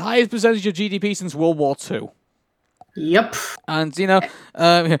reached its highest percentage of GDP since World War II. Yep. And,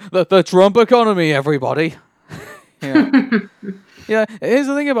 the Trump economy, everybody. Yeah, here's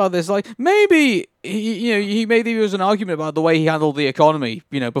the thing about this. Maybe maybe there was an argument about the way he handled the economy,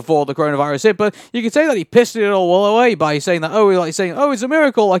 before the coronavirus hit. But you could say that he pissed it all away by saying that, it's a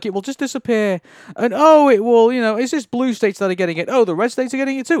miracle, it will just disappear, and it will, it's just blue states that are getting it. Oh, the red states are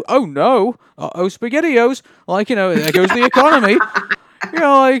getting it too. Oh no, SpaghettiOs, there goes the economy.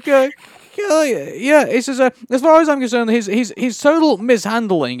 It's just, as far as I'm concerned, his total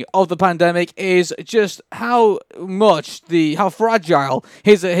mishandling of the pandemic is just how fragile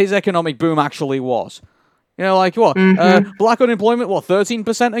his economic boom actually was. Black unemployment,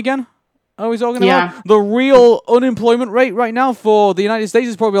 13% again? He's talking about? The real unemployment rate right now for the United States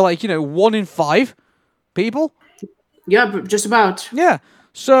is probably 1 in 5 people. Yeah, just about. Yeah.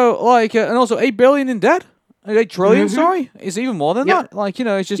 So, and also 8 billion in debt. 8 trillion, sorry? It's even more than that.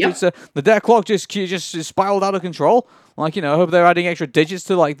 It's just, it's the debt clock just spiraled out of control. I hope they're adding extra digits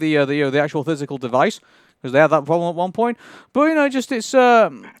to, the actual physical device, because they had that problem at one point. But, it's a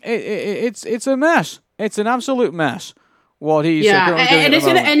mess. It's an absolute mess. what he's currently doing and, at the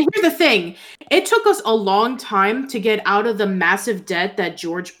moment. and here's the thing: it took us a long time to get out of the massive debt that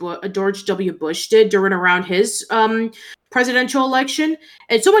George W. Bush did during around his presidential election,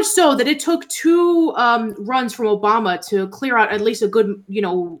 and so much so that it took 2 runs from Obama to clear out at least a good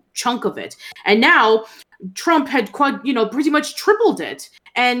chunk of it, and now Trump had pretty much tripled it.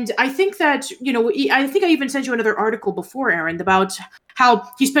 And I think that I think I even sent you another article before, Aaron, about how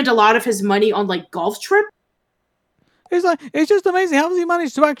he spent a lot of his money on like golf trips. It's just amazing. How has he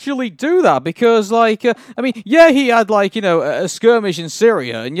managed to actually do that? Because, like, I mean, yeah, he had, like, a skirmish in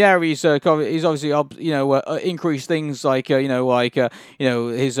Syria, and yeah, he's obviously, increased things like,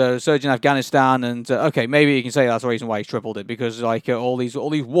 his surge in Afghanistan, and okay, maybe you can say that's the reason why he's tripled it, because, like, all these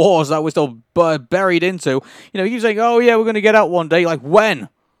wars that we're still buried into, he keeps saying, oh yeah, we're going to get out one day. Like, when?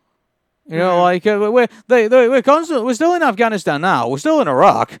 Like, we're constant. We're still in Afghanistan now. We're still in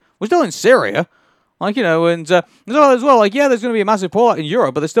Iraq. We're still in Syria. Like, and as well, like, yeah, there's going to be a massive fallout in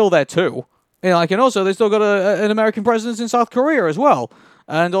Europe, but they're still there too. And also, they've still got an American presence in South Korea as well.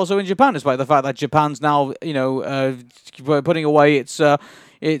 And also in Japan, despite the fact that Japan's now, putting away its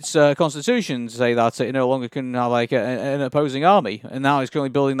constitution to say that it no longer can have, like, an opposing army. And now it's currently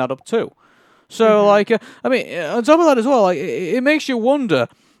building that up too. So, like, I mean, on top of that as well, like, it makes you wonder,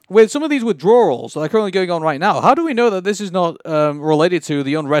 with some of these withdrawals that are currently going on right now, how do we know that this is not related to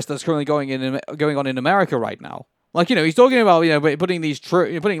the unrest that's currently going on in America right now? Like, he's talking about putting these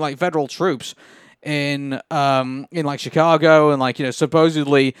putting like federal troops in like Chicago and like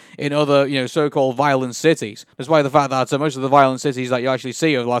supposedly in other so-called violent cities, despite the fact that most of the violent cities that you actually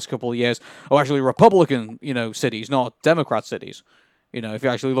see over the last couple of years are actually Republican cities, not Democrat cities. If you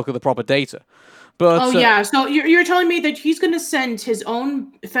actually look at the proper data. But, so you're telling me that he's going to send his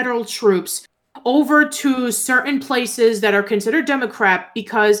own federal troops over to certain places that are considered Democrat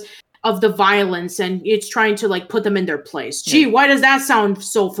because of the violence, and it's trying to like put them in their place. Gee, why does that sound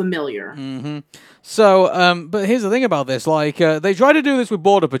so familiar? Mm-hmm. So, but here's the thing about this: like, they try to do this with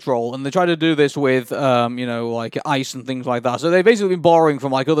Border Patrol, and they try to do this with, like ICE and things like that. So they've basically been borrowing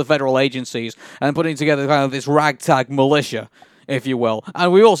from like other federal agencies and putting together kind of this ragtag militia, if you will.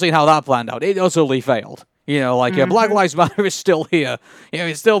 And we've all seen how that planned out. It utterly failed. Black Lives Matter is still here.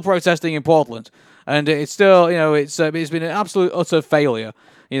 It's still protesting in Portland. And it's still, it's been an absolute utter failure.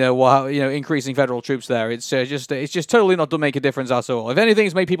 Increasing federal troops there. It's just totally not to make a difference at all. If anything,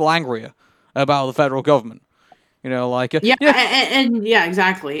 it's made people angrier about the federal government. Exactly.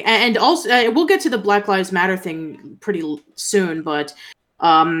 And also, we'll get to the Black Lives Matter thing pretty soon, but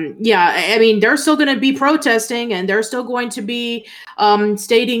I mean, they're still going to be protesting, and they're still going to be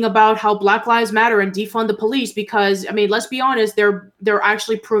stating about how Black Lives Matter and defund the police, because, I mean, let's be honest, they're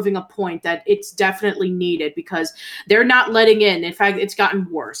actually proving a point that it's definitely needed, because they're not letting in. In fact, it's gotten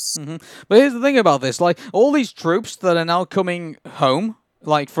worse. Mm-hmm. But here's the thing about this, like, all these troops that are now coming home,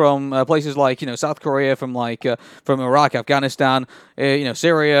 like from places like South Korea, from Iraq, Afghanistan,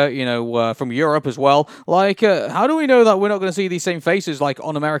 Syria, from Europe as well. Like, how do we know that we're not going to see these same faces like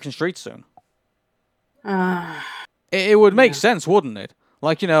on American streets soon? It would make sense, wouldn't it?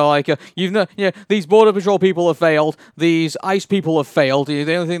 Like, these Border Patrol people have failed. These ICE people have failed.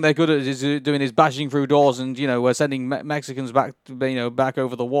 The only thing they're good at is doing is bashing through doors and, sending Mexicans back, back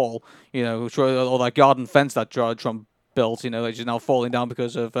over the wall. Or that garden fence that Trump built, which is now falling down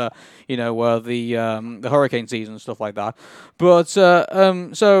because of, the hurricane season and stuff like that. But,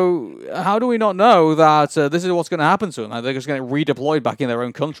 so how do we not know that this is what's going to happen to them? They're just going to get redeployed back in their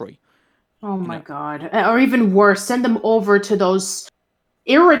own country. Oh my God. Or even worse, send them over to those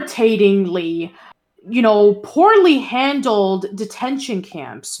irritatingly, poorly handled detention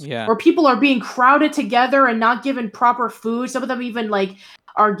camps where people are being crowded together and not given proper food. Some of them even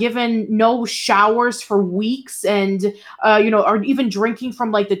are given no showers for weeks, and are even drinking from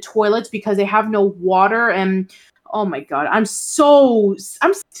like the toilets because they have no water. And oh my God, I'm still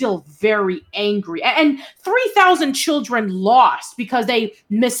very angry. And 3,000 children lost because they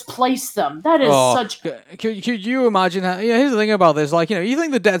misplaced them. That is such. Could you imagine? Here's the thing about this. Like, you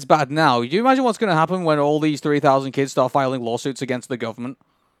think the dead's bad now. Do you imagine what's going to happen when all these 3,000 kids start filing lawsuits against the government?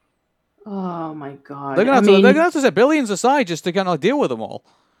 Oh my God! They're gonna have to set billions aside just to kind of deal with them all.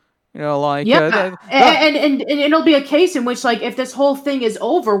 And it'll be a case in which, like, if this whole thing is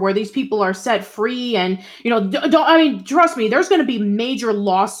over, where these people are set free, and trust me, there's going to be major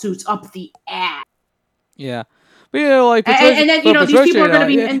lawsuits up the ass. Yeah. But, you know, like, and then these people are going to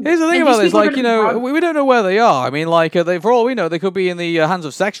be. Here's the thing about this, like, you know, we don't know where they are. I mean, like, for all we know, they could be in the hands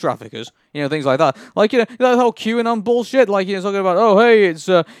of sex traffickers. You know, things like that. Like, you know, that whole QAnon bullshit. Like, you know, talking about, oh, hey, it's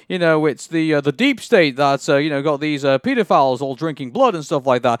you know, it's the deep state that's you know, got these pedophiles all drinking blood and stuff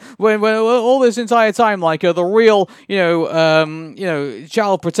like that. When all this entire time, like, the real, you know,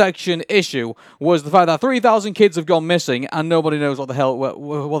 child protection issue was the fact that 3,000 kids have gone missing and nobody knows what the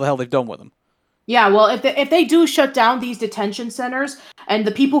hell they've done with them. Yeah, well, if they do shut down these detention centers, and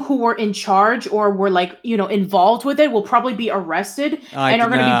the people who were in charge or were, like, you know, involved with it will probably be arrested and are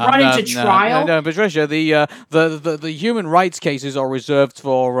going to be brought into trial. No, Patricia, the human rights cases are reserved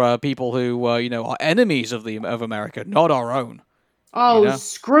for people who you know, are enemies of America, not our own. Oh, you know?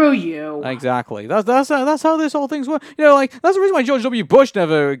 Screw you! Exactly. That's how this whole thing's work. You know, like, that's the reason why George W. Bush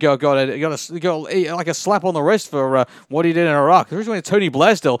never got like a slap on the wrist for what he did in Iraq. The reason why Tony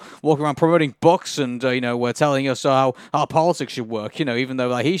Blair still walking around promoting books and you know, telling us how our politics should work. You know, even though,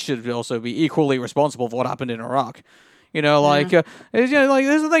 like, he should also be equally responsible for what happened in Iraq. You know, like, you know, like,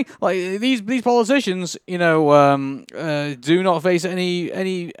 there's the thing, like, these politicians, you know, do not face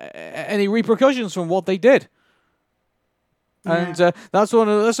any repercussions from what they did. And that's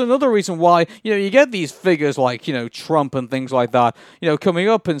another reason why, you know, you get these figures like, you know, Trump and things like that, you know, coming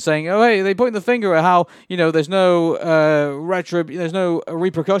up and saying, oh, hey, they point the finger at how, you know, there's no there's no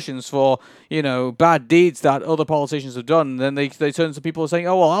repercussions for, you know, bad deeds that other politicians have done. And then they turn to people saying,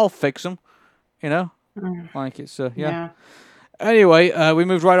 oh, well, I'll fix them, you know, like, it's yeah. Anyway, we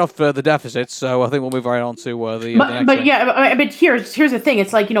moved right off the deficit, so I think we'll move right on to the next but thing. yeah, but here's the thing.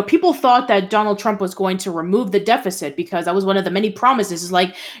 It's like, you know, people thought that Donald Trump was going to remove the deficit because that was one of the many promises. It's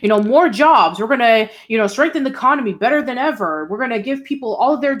like, you know, more jobs. We're going to, you know, strengthen the economy better than ever. We're going to give people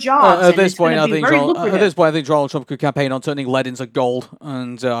all of their jobs. At this point, I think Donald Trump could campaign on turning lead into gold,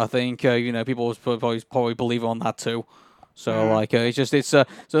 and I think you know, people will probably believe on that too. So like, it's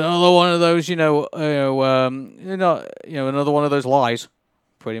another one of those, another one of those lies,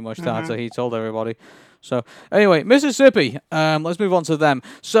 pretty much that he told everybody. So anyway, Mississippi. Let's move on to them.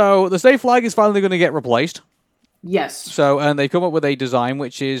 So the state flag is finally going to get replaced. Yes. So and they come up with a design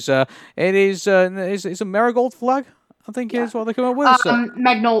which is it's a marigold flag. I think is what they come up with.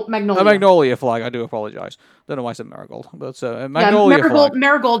 Magnolia. A magnolia flag. I do apologize. Don't know why I said marigold, but magnolia flag.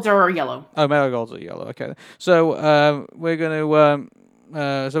 Marigolds are yellow. Oh, marigolds are yellow. Okay, so we're gonna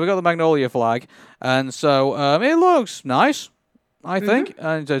so we got the magnolia flag, and so it looks nice, I think,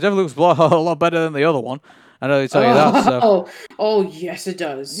 and it definitely looks a lot better than the other one. I know they tell you that. So. Oh, yes, it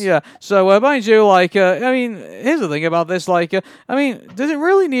does. Yeah. So, mind you, like, I mean, here's the thing about this. Like, I mean, does it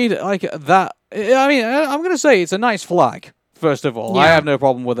really need like that? I mean, I'm gonna say it's a nice flag. First of all, I have no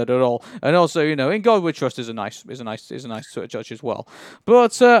problem with it at all, and also, "In God We Trust" is a nice sort of judge as well.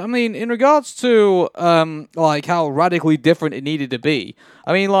 But I mean, in regards to like how radically different it needed to be,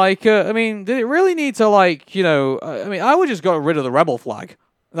 I mean, like, did it really need to I mean, I would just got rid of the rebel flag.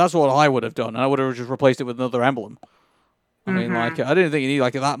 That's what I would have done, and I would have just replaced it with another emblem. I mean, like, I didn't think you need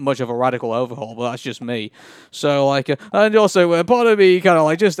like that much of a radical overhaul, but that's just me. So, like, and also part of me kind of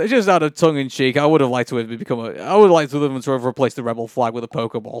like just out of tongue in cheek, I would have liked to have to have replaced the rebel flag with a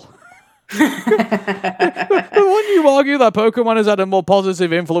Pokeball. Wouldn't you argue that Pokemon has had a more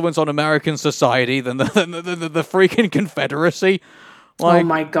positive influence on American society than the freaking Confederacy? Like, oh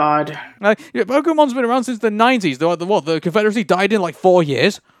my God! Like, Pokemon's been around since the 90s. The Confederacy died in like 4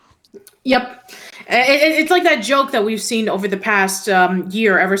 years. Yep. It's like that joke that we've seen over the past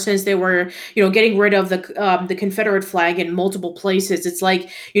year, ever since they were, getting rid of the Confederate flag in multiple places. It's like,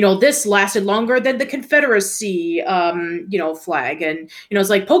 this lasted longer than the Confederacy, flag. And, it's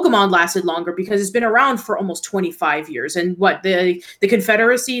like Pokemon lasted longer because it's been around for almost 25 years. And what, the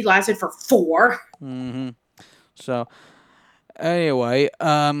Confederacy lasted for 4. Mm-hmm. So... Anyway,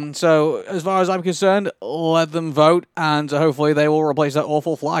 so as far as I'm concerned, let them vote, and hopefully they will replace that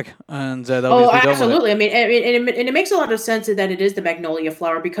awful flag. And they'll be absolutely. I mean, and it makes a lot of sense that it is the magnolia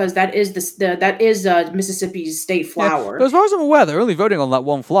flower because that is Mississippi's state flower. Yeah, but as far as I'm aware, they're only voting on that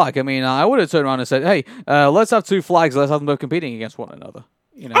one flag. I mean, I would have turned around and said, "Hey, let's have 2 flags. Let's have them both competing against one another."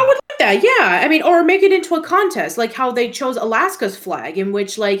 I would like that, yeah. I mean, or make it into a contest, like how they chose Alaska's flag, in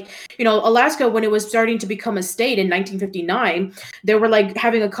which, Alaska, when it was starting to become a state in 1959, they were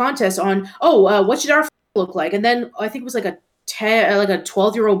having a contest on, what should our flag look like? And then I think it was a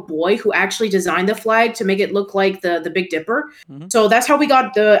 12-year-old boy who actually designed the flag to make it look like the Big Dipper. Mm-hmm. So that's how we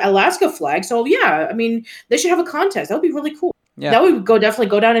got the Alaska flag. So yeah, I mean, they should have a contest. That would be really cool. Yeah. That would definitely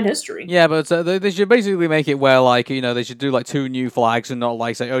go down in history. Yeah, but they should basically make it where, like, they should do, like, 2 new flags and not,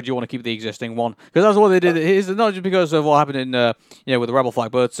 like, say, oh, do you want to keep the existing one? Because that's what they did. It's not just because of what happened in, with the Rebel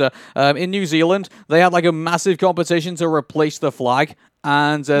flag, but in New Zealand, they had, like, a massive competition to replace the flag.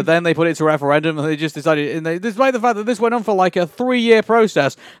 And then they put it to referendum, and they just decided, despite the fact that this went on for, like, a 3-year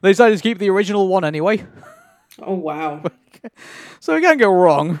process, they decided to keep the original one anyway. Oh, wow. So it can't go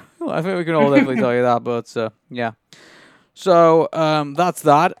wrong. Well, I think we can all definitely tell you that, but, yeah. So that's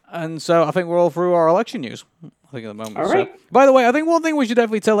that, and so I think we're all through our election news. I think at the moment. All right. So, by the way, I think one thing we should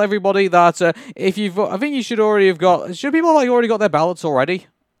definitely tell everybody that if you've, I think you should already have got. Should people have already got their ballots already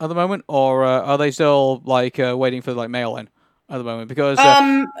at the moment, or are they still waiting for mail in at the moment? Because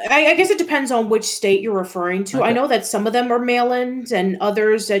I guess it depends on which state you're referring to. Okay. I know that some of them are mail-ins, and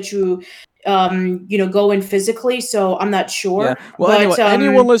others that you go in physically, so I'm not sure. Yeah. Well, anyway,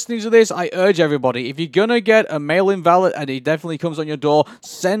 anyone listening to this, I urge everybody, if you're going to get a mail-in ballot and it definitely comes on your door,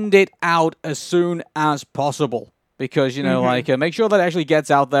 send it out as soon as possible. Because, make sure that it actually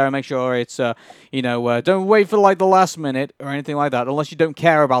gets out there and make sure it's, don't wait for, the last minute or anything like that, unless you don't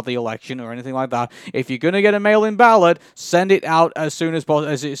care about the election or anything like that. If you're going to get a mail-in ballot, send it out as soon as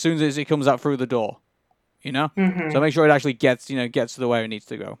it comes out through the door. So make sure it actually gets to the where it needs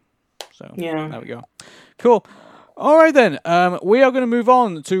to go. So, yeah. There we go. Cool. All right, then. We are going to move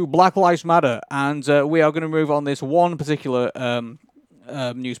on to Black Lives Matter, and we are going to move on this one particular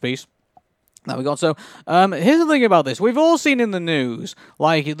news piece that we got. So, here's the thing about this. We've all seen in the news,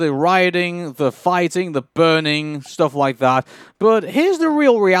 like, the rioting, the fighting, the burning, stuff like that. But here's the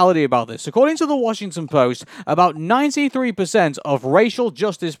real reality about this. According to the Washington Post, about 93% of racial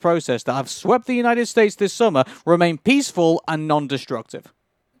justice protests that have swept the United States this summer remain peaceful and non-destructive.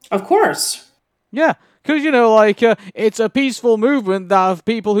 Of course. Yeah, because, it's a peaceful movement that of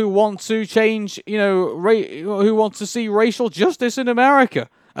people who want to change, who want to see racial justice in America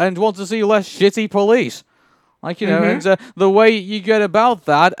and want to see less shitty police. And the way you get about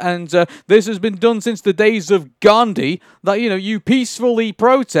that, and this has been done since the days of Gandhi, that, you peacefully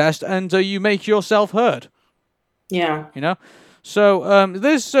protest and you make yourself heard. Yeah. So,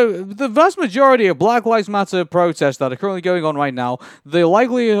 the vast majority of Black Lives Matter protests that are currently going on right now,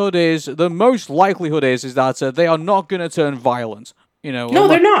 the most likelihood is that they are not going to turn violent. No,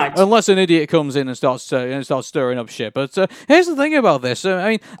 they're not. Unless an idiot comes in and starts stirring up shit. But here's the thing about this.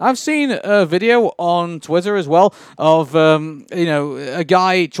 I've seen a video on Twitter as well of, a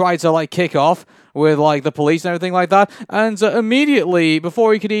guy tried to, kick off with, the police and everything like that, and immediately,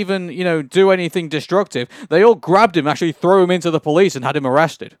 before he could even, do anything destructive, they all grabbed him, actually threw him into the police and had him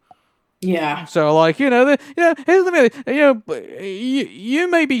arrested. Yeah. So, here's the thing, you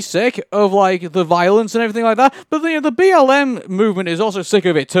may be sick of, the violence and everything like that, but, the BLM movement is also sick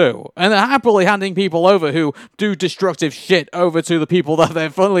of it too, and they're happily handing people over who do destructive shit over to the people that they're,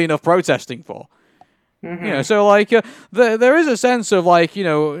 funnily enough, protesting for. So, there is a sense of,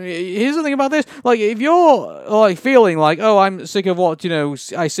 here's the thing about this, if you're, feeling oh, I'm sick of what,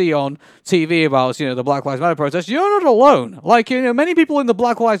 I see on TV about, the Black Lives Matter protest, you're not alone. Many people in the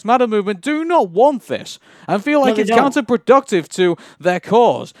Black Lives Matter movement do not want this, and feel like it's counterproductive to their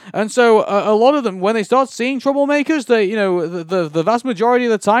cause. And so, a lot of them, when they start seeing troublemakers, they, the vast majority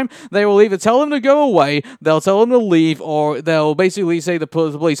of the time, they will either tell them to go away, they'll tell them to leave, or they'll basically say to the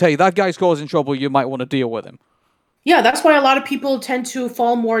police, hey, that guy's causing trouble, you might want to deal with him. Yeah, that's why a lot of people tend to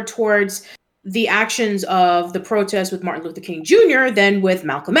fall more towards the actions of the protest with Martin Luther King Jr. than with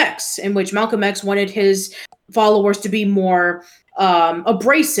Malcolm X, in which Malcolm X wanted his followers to be more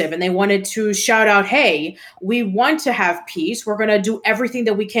abrasive, and they wanted to shout out, hey, we want to have peace. We're going to do everything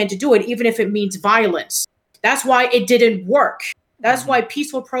that we can to do it, even if it means violence. That's why it didn't work. That's why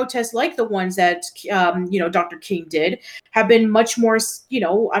peaceful protests like the ones that, Dr. King did have been much more,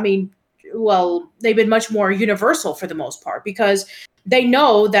 they've been much more universal for the most part, because they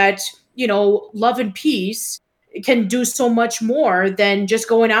know that, love and peace can do so much more than just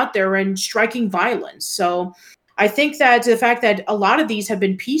going out there and striking violence. So I think that the fact that a lot of these have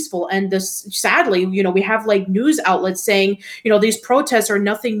been peaceful, and sadly, we have news outlets saying, these protests are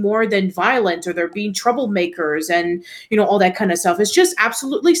nothing more than violent, or they're being troublemakers and, all that kind of stuff. It's just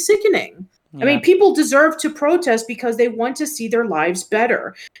absolutely sickening. Yeah. I mean, people deserve to protest because they want to see their lives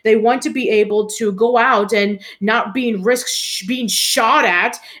better. They want to be able to go out and not being being shot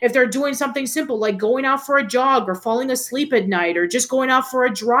at if they're doing something simple, like going out for a jog or falling asleep at night or just going out for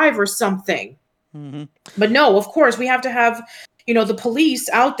a drive or something. Mm-hmm. But no, of course, we have to have, the police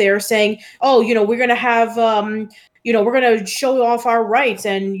out there saying, oh, we're going to have, we're going to show off our rights.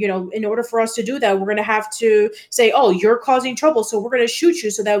 And, in order for us to do that, we're going to have to say, oh, you're causing trouble, so we're going to shoot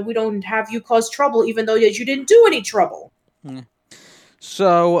you so that we don't have you cause trouble, even though you didn't do any trouble.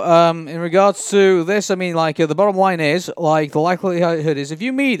 So, in regards to this, I mean, like, the bottom line is, like, the likelihood is if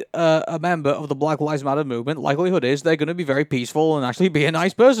you meet a member of the Black Lives Matter movement, likelihood is they're going to be very peaceful and actually be a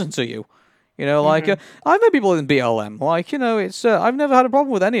nice person to you. You know, like, I've met people in BLM, like, you know, it's, I've never had a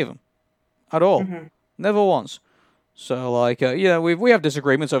problem with any of them. At all. Never once. So, like, you know, we have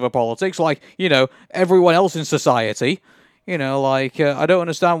disagreements over politics, like, you know, everyone else in society. You know, like, I don't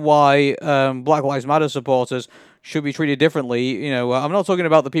understand why Black Lives Matter supporters should be treated differently. You know, I'm not talking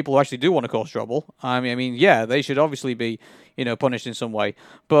about the people who actually do want to cause trouble. I mean, yeah, they should obviously be, you know, punished in some way.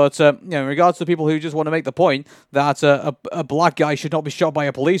 But, you know, in regards to people who just want to make the point that a black guy should not be shot by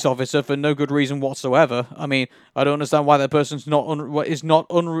a police officer for no good reason whatsoever, I mean, I don't understand why that person's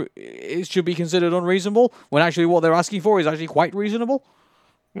it should be considered unreasonable when actually what they're asking for is actually quite reasonable.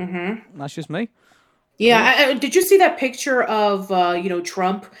 That's just me. Yeah, did you see that picture of you know,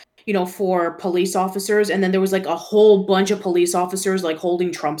 Trump, you know, for police officers, and then there was like a whole bunch of police officers like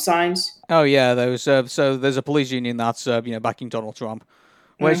holding Trump signs? Oh yeah, those. So there's a police union that's you know, backing Donald Trump,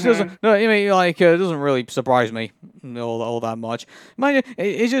 which doesn't. No, I mean, like, it doesn't really surprise me all that much. Mind you,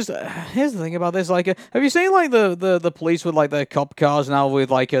 it's just here's the thing about this. Like, have you seen like the police with like their cop cars now with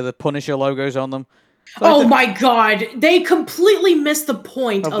like the Punisher logos on them? Like oh my God! They completely missed the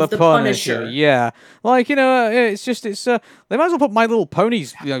point of the Punisher. Yeah, like, you know, it's just they might as well put My Little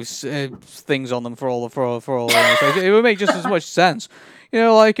Ponies, you know, things on them for all. It would make just as much sense. You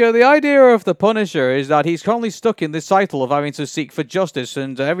know, like, the idea of the Punisher is that he's currently stuck in this cycle of having to seek for justice,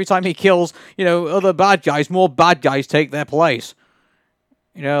 and every time he kills, you know, other bad guys, more bad guys take their place.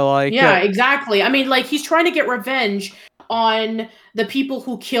 You know, like, yeah, exactly. I mean, like, he's trying to get revenge on the people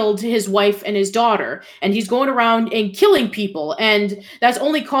who killed his wife and his daughter, and he's going around and killing people, and that's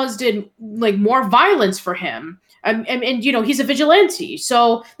only caused like more violence for him. And you know, he's a vigilante,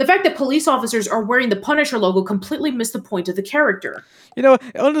 so the fact that police officers are wearing the Punisher logo completely missed the point of the character. You know,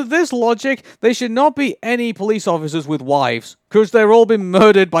 under this logic, there should not be any police officers with wives, because they're all been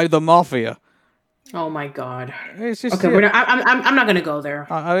murdered by the mafia. Oh my God! It's just, okay, I'm not gonna go there.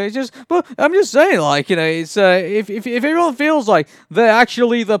 But I'm just saying, like, you know, it's if everyone feels like they're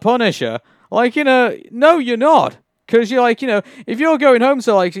actually the Punisher, like, you know, no, you're not, because you're like, you know, if you're going home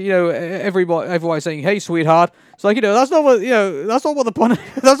to, like, you know, everybody's saying, "Hey, sweetheart," it's like, you know, that's not what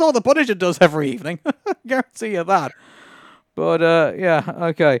the Punisher does every evening. Guarantee you that. But yeah,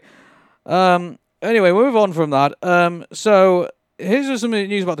 okay. Anyway, we'll move on from that. So. Here's just some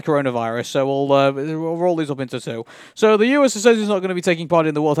news about the coronavirus, so we'll roll these up into two. So the US says it's not going to be taking part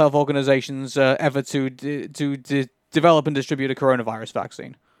in the World Health Organization's effort to develop and distribute a coronavirus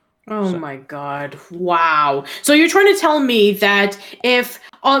vaccine. Oh my God. Wow. So you're trying to tell me that if,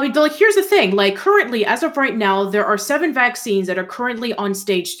 like, here's the thing, like, currently, as of right now, there are 7 vaccines that are currently on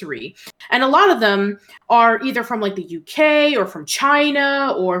stage 3. And a lot of them are either from, like, the UK or from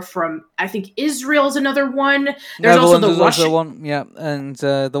China or from, I think, Israel's another one. There's also the Russian one, yeah, and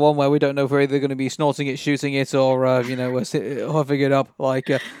the one where we don't know if we're either going to be snorting it, shooting it, or, you know, huffing it up. Like,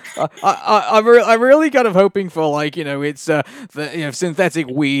 I'm really kind of hoping for, like, you know, it's synthetic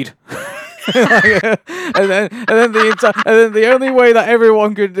weed. and then the only way that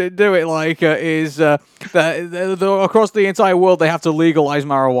everyone could do it, like, is that across the entire world they have to legalize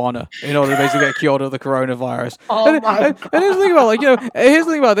marijuana in order to basically get cured of the coronavirus. God. And here's the thing about, like, you know, here's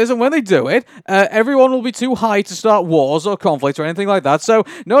the thing about this, and when they do it, everyone will be too high to start wars or conflicts or anything like that. So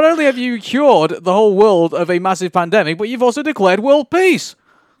not only have you cured the whole world of a massive pandemic, but you've also declared world peace.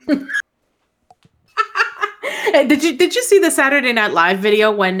 Did you see the Saturday Night Live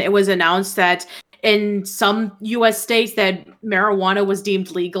video when it was announced that in some U.S. states that marijuana was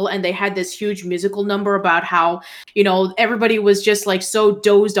deemed legal, and they had this huge musical number about how, you know, everybody was just like so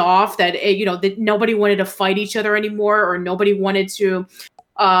dozed off that you know, that nobody wanted to fight each other anymore, or nobody wanted to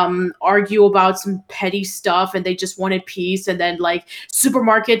argue about some petty stuff, and they just wanted peace. And then, like,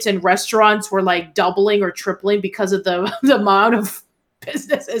 supermarkets and restaurants were like doubling or tripling because of the amount of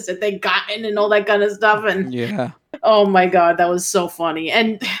businesses that they got in and all that kind of stuff. And yeah, oh my God, that was so funny.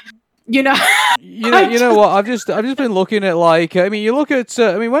 And you know, you know what? I've just been looking at, like, I mean, you look at,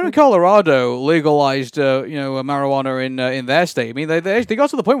 I mean, when Colorado legalized, you know, marijuana in their state, I mean, they got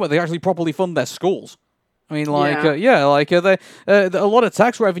to the point where they actually properly fund their schools. I mean, like, a lot of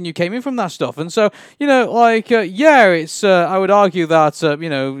tax revenue came in from that stuff. And so, you know, like, it's, I would argue that, you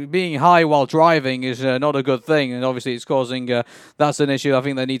know, being high while driving is not a good thing. And obviously it's causing, that's an issue I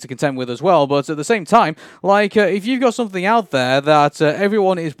think they need to contend with as well. But at the same time, like, if you've got something out there that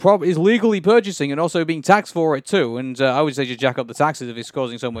everyone is legally purchasing and also being taxed for it too, and I would say just jack up the taxes if it's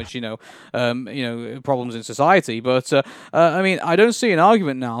causing so much, problems in society. But, I mean, I don't see an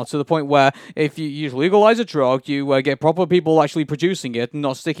argument now to the point where if you legalize a drug, you get proper people actually producing it, and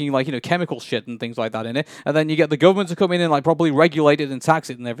not sticking like chemical shit and things like that in it, and then you get the government to come in and like properly regulate it and tax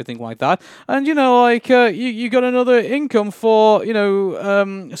it and everything like that, and you got another income for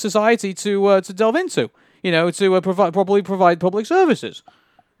society to delve into, to provide public services.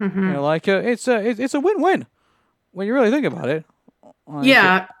 It's a win-win when you really think about it.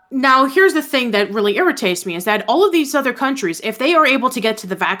 Yeah. Now, here's the thing that really irritates me is that all of these other countries, if they are able to get to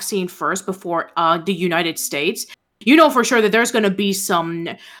the vaccine first before the United States, for sure that there's going to be some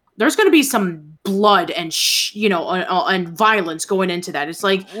blood and and violence going into that. It's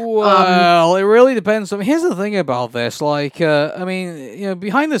like, well, it really depends. I mean, here's the thing about this. Behind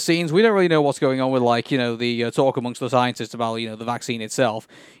the scenes, we don't really know what's going on with the talk amongst the scientists about the vaccine itself.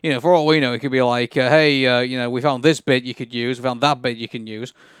 For all we know, it could be like, hey, we found this bit you could use, we found that bit you can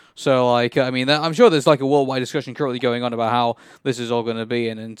use. So, I'm sure there's a worldwide discussion currently going on about how this is all going to be,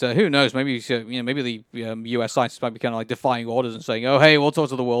 and who knows? Maybe maybe the U.S. scientists might be kind of defying orders and saying, "Oh, hey, we'll talk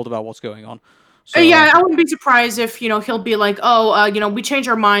to the world about what's going on." So, I wouldn't be surprised if he'll be like, we change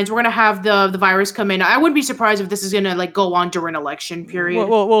our minds. We're gonna have the virus come in. I wouldn't be surprised if this is gonna go on during election period.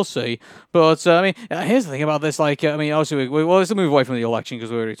 Well, we'll see. But here's the thing about this. Obviously, let's move away from the election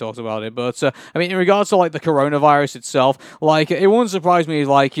because we already talked about it. But in regards to the coronavirus itself, it wouldn't surprise me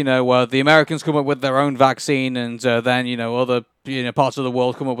the Americans come up with their own vaccine, and then other parts of the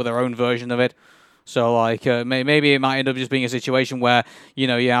world come up with their own version of it. So, maybe it might end up just being a situation where, you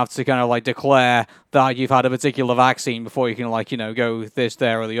have to kind of, declare that you've had a particular vaccine before you can, go this,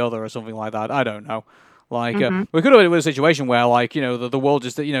 there, or the other, or something like that. I don't know. We could have ended with a situation where, the world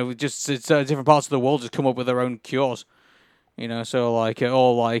just, different parts of the world just come up with their own cures. Just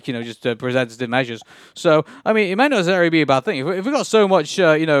preventative measures. So, it might not necessarily be a bad thing. If we've got so much,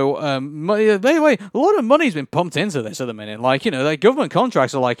 money, by the way, a lot of money's been pumped into this at the minute. Government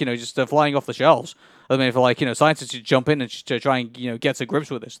contracts are, just flying off the shelves. I mean, for, scientists to jump in and to try and, get to grips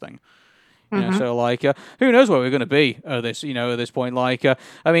with this thing. Who knows where we're going to be at this point.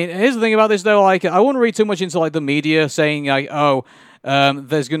 Here's the thing about this, though. I wouldn't read too much into, the media saying,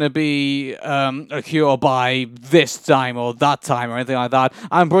 there's going to be a cure by this time or that time or anything like that.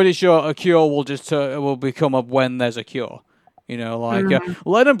 I'm pretty sure a cure will just will come up when there's a cure.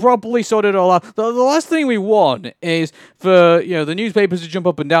 Let them properly sort it all out. The last thing we want is for the newspapers to jump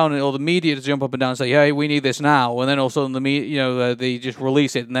up and down, or the media to jump up and down and say, "Hey, we need this now," and then all of a sudden they just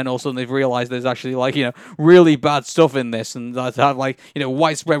release it, and then all of a sudden they've realized there's actually really bad stuff in this, and that have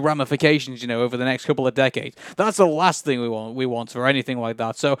widespread ramifications over the next couple of decades. That's the last thing we want for anything like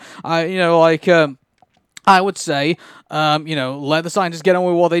that. So I would say, let the scientists get on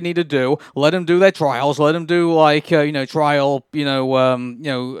with what they need to do. Let them do their trials. Let them do trial,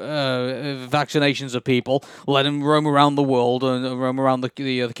 vaccinations of people. Let them roam around the world and roam around the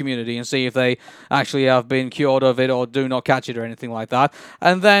community and see if they actually have been cured of it or do not catch it or anything like that.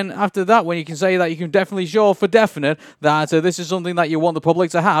 And then after that, when you can say that you can definitely show for definite that this is something that you want the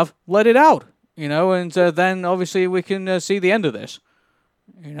public to have, let it out. And then obviously we can see the end of this.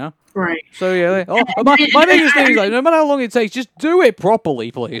 Right. So my biggest thing is no matter how long it takes, just do it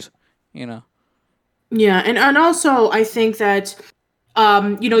properly, please. Yeah, and also I think that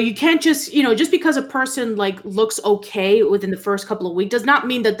you can't just just because a person looks okay within the first couple of weeks does not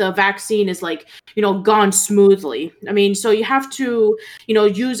mean that the vaccine is gone smoothly. I mean, so you have to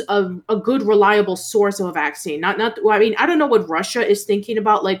use a good reliable source of a vaccine. I don't know what Russia is thinking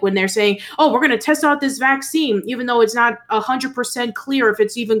about when they're saying, "Oh, we're going to test out this vaccine," even though it's not 100% clear if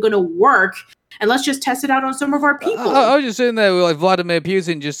it's even going to work. And let's just test it out on some of our people. I was just sitting there with Vladimir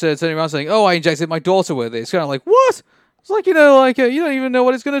Putin just turning around saying, "Oh, I injected my daughter with it." It's kind of like, what? It's you don't even know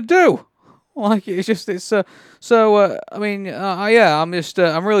what it's going to do. I'm really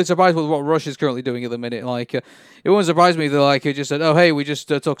surprised with what Russia's currently doing at the minute. It wouldn't surprise me that it just said, "Oh, hey, we just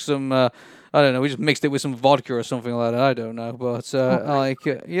took some, I don't know, we just mixed it with some vodka or something like that." I don't know, but it's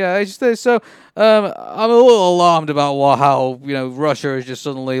just so. I'm a little alarmed about how Russia is just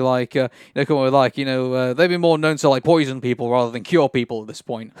suddenly come with they've been more known to poison people rather than cure people at this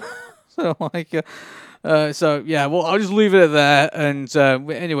point. So I'll just leave it at there. And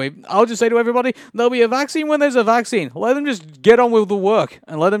anyway, I'll just say to everybody, there'll be a vaccine when there's a vaccine. Let them just get on with the work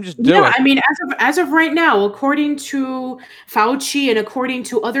and let them just do it. Yeah, I mean, as of right now, according to Fauci and according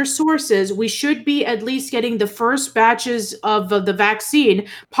to other sources, we should be at least getting the first batches of the vaccine,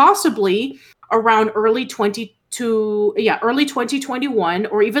 possibly around early 2021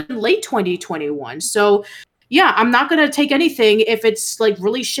 or even late 2021. So. Yeah, I'm not going to take anything if it's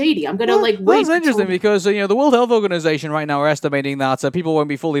really shady. I'm going to wait. That's interesting because the World Health Organization right now are estimating that people won't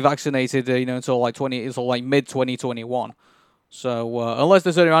be fully vaccinated until mid 2021. So unless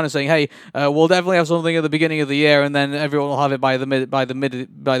they're turning around and saying, "Hey, we'll definitely have something at the beginning of the year, and then everyone will have it by the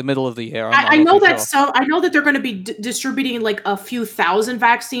middle of the year," I know that sure. I know that they're going to be distributing like a few thousand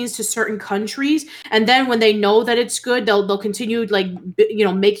vaccines to certain countries, and then when they know that it's good, they'll continue like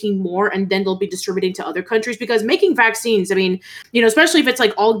making more, and then they'll be distributing to other countries, because making vaccines, I mean, especially if it's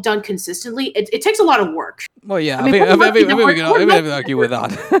like all done consistently, it takes a lot of work. Well, yeah, I mean, we can argue with that.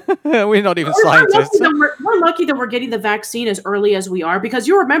 We're not even scientists. We're lucky that we're getting the vaccine as early as we are, because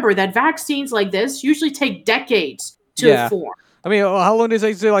you remember that vaccines like this usually take decades to form. I mean, how long did it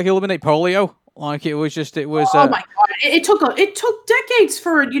take to like eliminate polio? Like it was. Oh my god! It took decades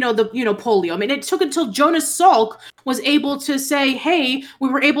for polio. I mean, it took until Jonas Salk was able to say, "Hey, we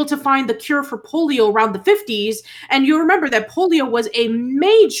were able to find the cure for polio around the 50s." And you remember that polio was a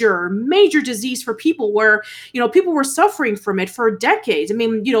major disease for people, where people were suffering from it for decades. I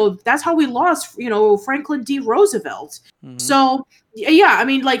mean, that's how we lost Franklin D. Roosevelt. Mm-hmm. So yeah, I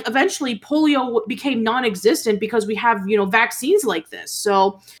mean, like eventually polio became non-existent because we have vaccines like this.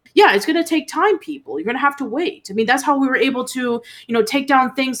 So yeah, it's going to take time, people. You're going to have to wait. I mean, that's how we were able to, take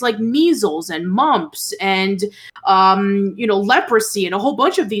down things like measles and mumps and, leprosy and a whole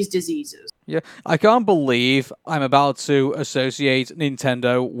bunch of these diseases. Yeah, I can't believe I'm about to associate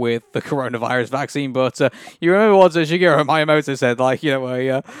Nintendo with the coronavirus vaccine, but you remember what Shigeru Miyamoto said, like,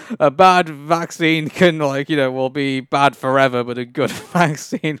 a bad vaccine can, will be bad forever, but a good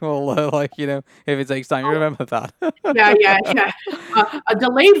vaccine will, if it takes time. You remember that? Yeah. A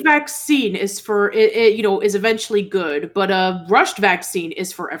delayed vaccine is is eventually good, but a rushed vaccine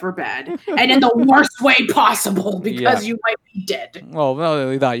is forever bad, and in the worst way possible, because you might be dead. Well, not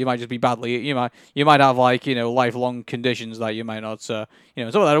only that, you might just be badly. You might have lifelong conditions that you might not. Some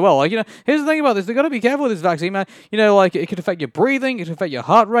of that as well. Here's the thing about this: they got to be careful with this vaccine, man. It could affect your breathing, it could affect your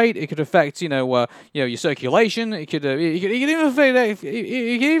heart rate, it could affect your circulation. It could even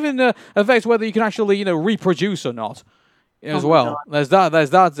affect whether you can actually reproduce or not. As well, there's that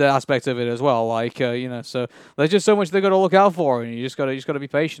aspect of it as well. So there's just so much they've got to look out for, and you just got to be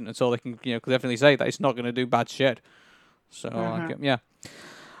patient until they can definitely say that it's not going to do bad shit. So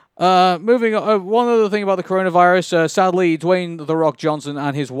moving on. One other thing about the coronavirus. Sadly, Dwayne "The Rock" Johnson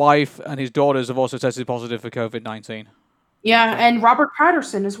and his wife and his daughters have also tested positive for COVID-19. Yeah, and Robert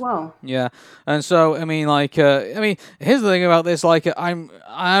Patterson as well. Yeah, and so I mean, here's the thing about this. I'm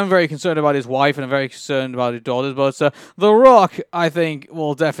very concerned about his wife, and I'm very concerned about his daughters. But The Rock, I think,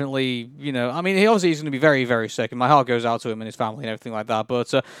 will definitely, he obviously he's going to be very, very sick, and my heart goes out to him and his family and everything like that.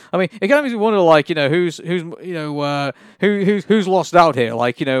 But it kind of makes me wonder, who's lost out here?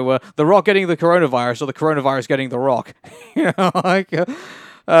 The Rock getting the coronavirus, or the coronavirus getting The Rock?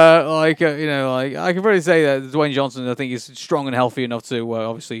 I can probably say that Dwayne Johnson, I think, is strong and healthy enough to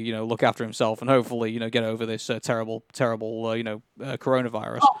obviously look after himself and hopefully get over this terrible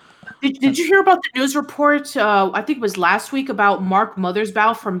coronavirus. Oh, did you hear about the news report? I think it was last week, about Mark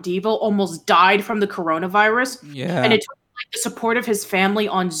Mothersbaugh from Devo almost died from the coronavirus. Yeah, and it took the support of his family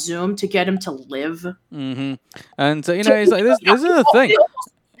on Zoom to get him to live. Mm-hmm. And it's like this is the thing.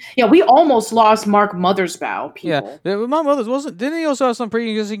 Yeah, we almost lost Mark Mothersbaugh, people. Yeah, Mark Mothers didn't he also have some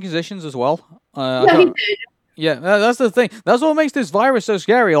pre-existing conditions as well? Yeah, he did. Yeah, that's the thing. That's what makes this virus so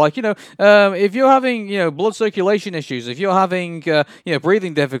scary. If you're having, blood circulation issues, if you're having,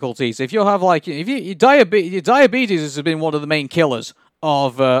 breathing difficulties, if you have your diabetes has been one of the main killers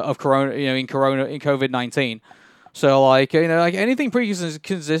of corona, in COVID-19. So anything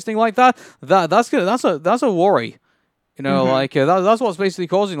pre-existing like that's a worry. That's what's basically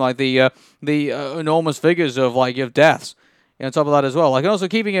causing the enormous figures of deaths. On top of that as well, and also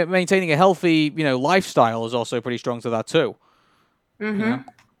maintaining a healthy lifestyle is also pretty strong to that too. Mm-hmm.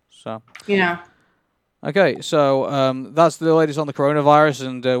 So yeah. Okay, so that's the latest on the coronavirus,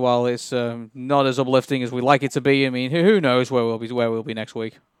 and while it's not as uplifting as we'd like it to be, I mean, who knows where we'll be next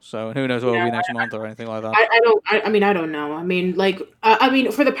week? So, and who knows where we'll be next month or anything like that? I don't know.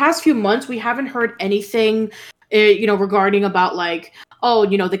 For the past few months, we haven't heard anything, regarding about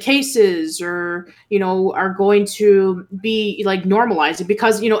the cases are going to be normalized,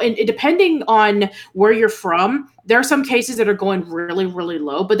 because depending on where you're from, there are some cases that are going really, really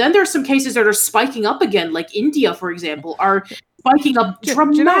low, but then there's some cases that are spiking up again, like India, for example, are spiking up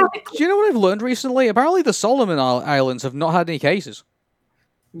dramatically. Do you know what I've learned recently? Apparently the Solomon Islands have not had any cases.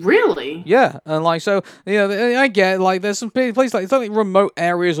 Really? Yeah, and I get there's some places it's remote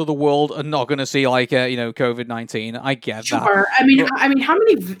areas of the world are not going to see COVID-19. I get that. Sure. I mean,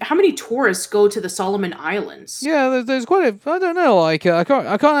 how many tourists go to the Solomon Islands? Yeah, there's quite a. I don't know. I can't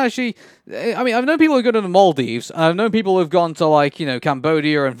actually I mean, I've known people who go to the Maldives. I've known people who've gone to like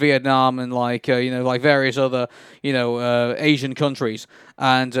Cambodia and Vietnam and like like various other Asian countries,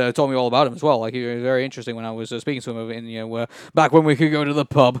 and told me all about him as well. Like, it was very interesting when I was speaking to him in back when we could go to the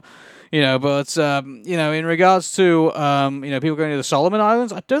pub. But in regards to people going to the Solomon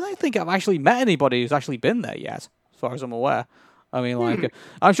Islands, I don't think I've actually met anybody who's actually been there yet, as far as I'm aware. I mean, like,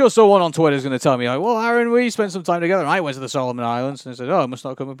 I'm sure someone on Twitter is going to tell me, like, well, Arun, we spent some time together, and I went to the Solomon Islands, and I said, oh, it must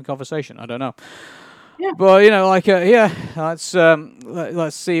not come up in conversation. I don't know. Yeah. But,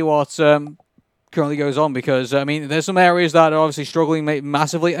 let's see what currently goes on, because, I mean, there's some areas that are obviously struggling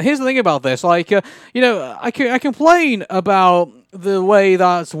massively. Here's the thing about this, like, I complain about the way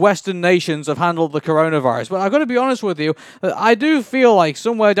that Western nations have handled the coronavirus, but I've got to be honest with you, I do feel like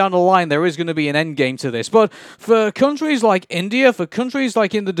somewhere down the line there is going to be an end game to this. But for countries like India, for countries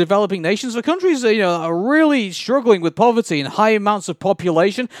like in the developing nations, for countries that are really struggling with poverty and high amounts of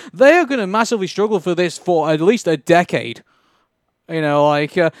population, they are going to massively struggle for this for at least a decade. I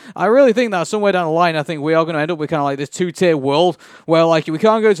really think that somewhere down the line, I think we are going to end up with kind of like this two-tier world where, like, we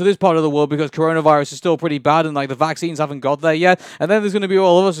can't go to this part of the world because coronavirus is still pretty bad and, like, the vaccines haven't got there yet. And then there's going to be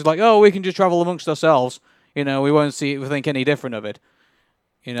all of us who's like, oh, we can just travel amongst ourselves. We won't think any different of it.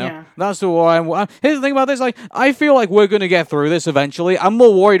 Yeah. That's the way here's the thing about this. Like, I feel like we're going to get through this eventually. I'm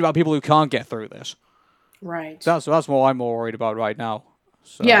more worried about people who can't get through this. Right. That's what I'm more worried about right now.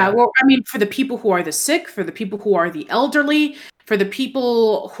 So, yeah, well, I mean, for the people who are the sick, for the people who are the elderly, for the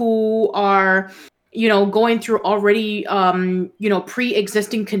people who are, going through already,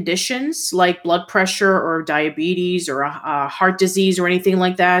 pre-existing conditions like blood pressure or diabetes or heart disease or anything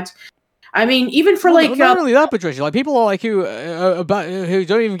like that. I mean, even for not only that, Patricia, like people are like who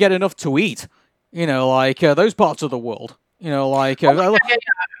don't even get enough to eat. Those parts of the world.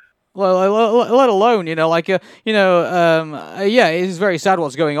 Let alone, it is very sad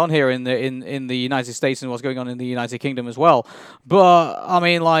what's going on here in the United States and what's going on in the United Kingdom as well. But I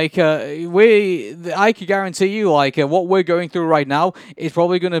mean, I could guarantee you, what we're going through right now is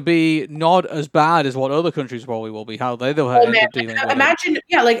probably going to be not as bad as what other countries probably will be. How they'll end up dealing with it. Imagine,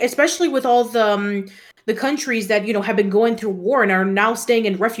 especially with all the countries that have been going through war and are now staying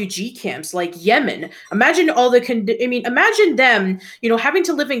in refugee camps like Yemen. Imagine imagine them having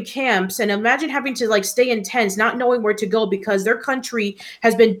to live in camps, and imagine having to stay in tents, not knowing where to go because their country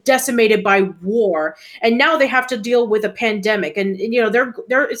has been decimated by war, and now they have to deal with a pandemic, and they're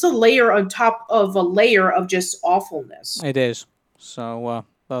it's a layer on top of a layer of just awfulness. It is. So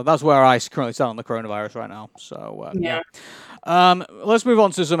that's where I currently stand on the coronavirus right now. So yeah. Let's move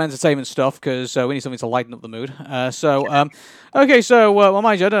on to some entertainment stuff because we need something to lighten up the mood. Okay, so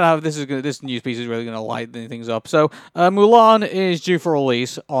mind you, I don't know if this news piece is really going to lighten things up. So Mulan is due for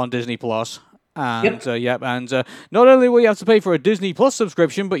release on Disney Plus. And not only will you have to pay for a Disney Plus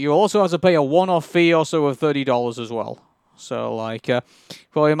subscription, but you also have to pay a one-off fee also of $30 as well. So,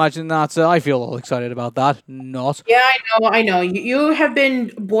 probably imagine that. I feel all excited about that. Not. Yeah, I know. You have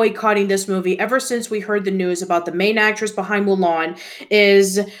been boycotting this movie ever since we heard the news about the main actress behind Mulan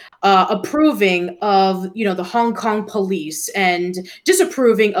is approving of, the Hong Kong police and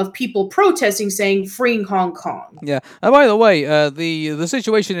disapproving of people protesting, saying freeing Hong Kong. Yeah. And by the way, the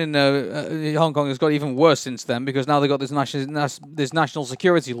situation in Hong Kong has got even worse since then because now they've got this national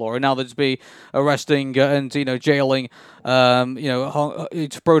security law, and now there's be arresting and jailing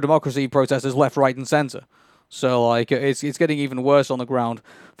pro-democracy protesters left, right, and center. So, it's getting even worse on the ground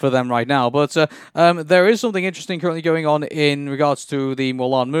for them right now. But there is something interesting currently going on in regards to the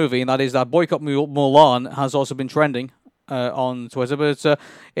Mulan movie, and that is that Boycott Mulan has also been trending on Twitter, but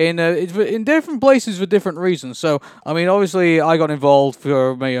in different places for different reasons. So, I mean, obviously, I got involved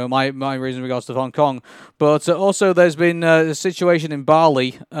for my reason in regards to Hong Kong, but also there's been a situation in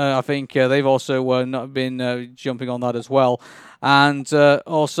Bali. I think they've also not been jumping on that as well. And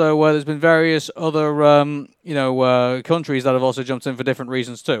also there's been various other countries that have also jumped in for different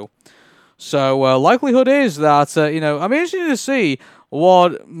reasons too. So likelihood is that I'm interested to see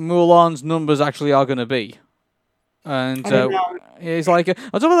what Mulan's numbers actually are going to be. And it's on top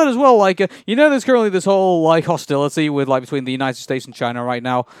of that as well, there's currently this whole hostility with between the United States and China right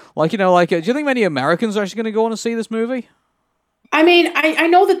now. Do you think many Americans are actually going to go on to see this movie? I mean, I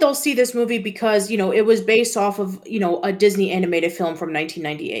know that they'll see this movie because, it was based off of, a Disney animated film from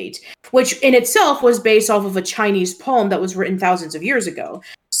 1998, which in itself was based off of a Chinese poem that was written thousands of years ago.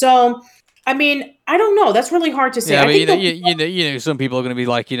 So, I mean, I don't know. That's really hard to say. Yeah, but some people are going to be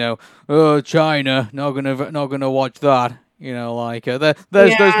oh, China, not gonna watch that.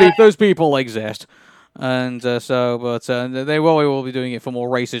 Those people exist. And they probably will be doing it for more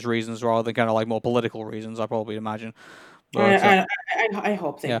racist reasons rather than kind of more political reasons, I probably imagine. But I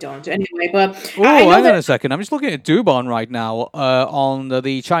hope they yeah. don't. Anyway, but Oh, I know hang on that. a second. I'm just looking at Dubon right now on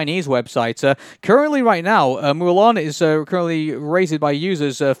the Chinese website. Currently, right now, Mulan is currently rated by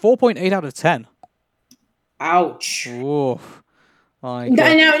users 4.8 out of 10. Ouch. Ooh, like, Now,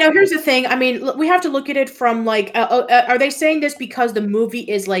 here's the thing. I mean, we have to look at it from like, are they saying this because the movie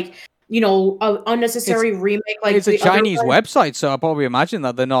is like, an unnecessary remake like it's a the other Chinese one? website, so I probably imagine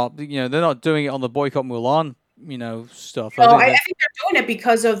that they're not doing it on the Boycott Mulan, stuff. I No, think I that, think they're doing it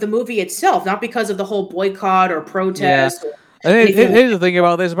because of the movie itself, not because of the whole boycott or yeah. protest or And anything like here's the thing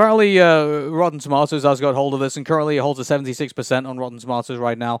about this. Apparently, Rotten Tomatoes has got hold of this and currently holds a 76% on Rotten Tomatoes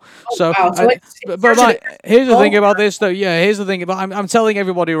right now. Oh, So, wow. So it's here's the thing over. about this, though. Yeah, here's the thing about. I'm telling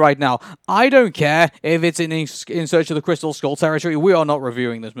everybody right now. I don't care if it's in Search of the Crystal Skull territory. We are not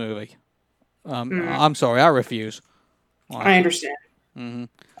reviewing this movie. I'm sorry, I refuse. I understand.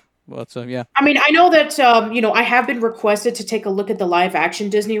 But yeah. I mean, I know that I have been requested to take a look at the live action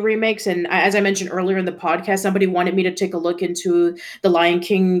Disney remakes, and as I mentioned earlier in the podcast, somebody wanted me to take a look into The Lion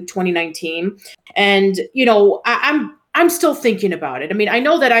King 2019, and I'm still thinking about it. I mean, I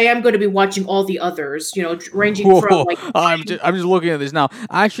know that I am going to be watching all the others, ranging from like. I'm just looking at this now.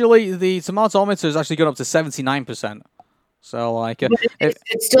 Actually, the tomatometer has actually gone up to 79%. So like,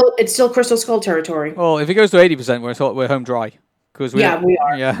 it's still Crystal Skull territory. Well, if it goes to 80%, we're home dry. We are.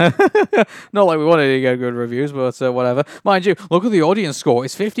 Yeah, not like we wanted to get good reviews, but whatever. Mind you, look at the audience score;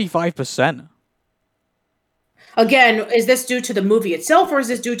 it's 55%. Again, is this due to the movie itself, or is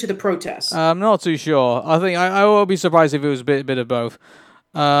this due to the protests? I'm not too sure. I think I will be surprised if it was a bit of both.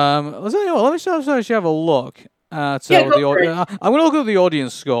 Let me actually have a look at I'm going to look at the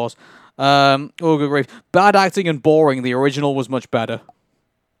audience scores. Oh, good grief! Bad acting and boring. The original was much better.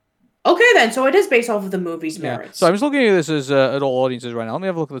 Okay, then. So it is based off of the movie's merits. So I'm just looking at this as at all audiences right now. Let me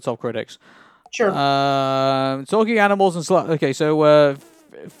have a look at the top critics. Sure. Talking Animals and Okay, so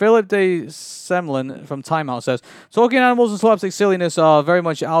Philip de Semlin from Time Out says, Talking Animals and slapstick silliness are very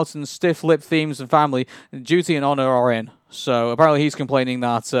much out, and stiff-lipped themes and family, duty and honor are in. So apparently he's complaining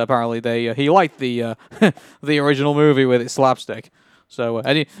that apparently he liked the the original movie with its slapstick. So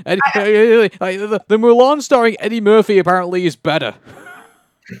the Mulan starring Eddie Murphy apparently is better.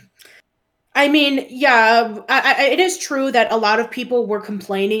 I mean, yeah, it is true that a lot of people were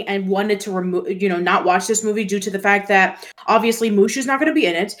complaining and wanted to not watch this movie due to the fact that obviously Mushu's not going to be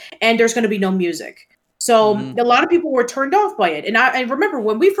in it and there's going to be no music. So a lot of people were turned off by it. And I remember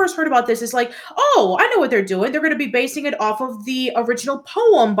when we first heard about this, it's like, oh, I know what they're doing. They're going to be basing it off of the original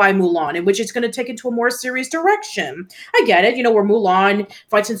poem by Mulan, in which it's going to take it to a more serious direction. I get it, where Mulan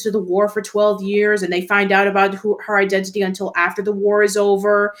fights into the war for 12 years and they find out about her identity until after the war is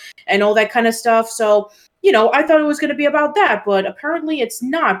over and all that kind of stuff. So, I thought it was going to be about that, but apparently it's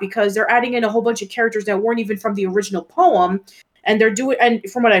not, because they're adding in a whole bunch of characters that weren't even from the original poem. And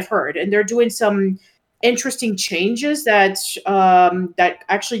and from what I've heard, and they're doing some interesting changes that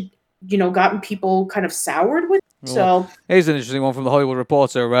actually gotten people kind of soured with. So here's an interesting one from the Hollywood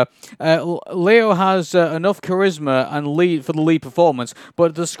Reporter. Leo has enough charisma and lead for the lead performance,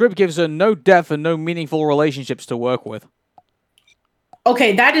 but the script gives her no depth and no meaningful relationships to work with.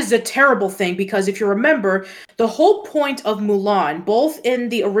 Okay, that is a terrible thing, because if you remember, the whole point of Mulan, both in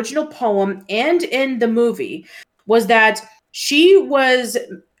the original poem and in the movie, was that she was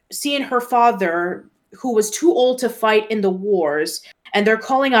seeing her father, who was too old to fight in the wars, and they're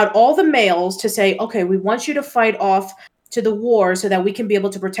calling out all the males to say, okay, we want you to fight off to the war so that we can be able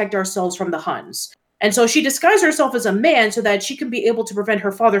to protect ourselves from the Huns. And so she disguised herself as a man so that she can be able to prevent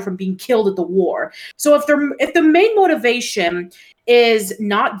her father from being killed at the war. So if the main motivation is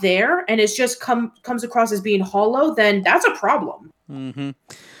not there and it's just comes across as being hollow, then that's a problem. Mm-hmm.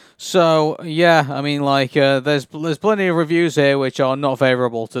 So yeah, I mean, like, there's plenty of reviews here which are not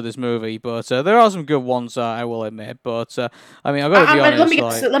favorable to this movie, but there are some good ones, I will admit. But I mean, I've got to be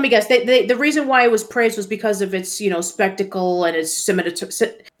honest. Let me guess. The reason why it was praised was because of its spectacle and its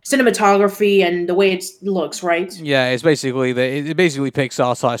cinematography and the way it looks, right? Yeah, it's basically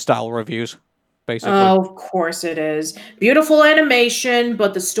Pixar style reviews. Basically. Oh, of course it is. Beautiful animation,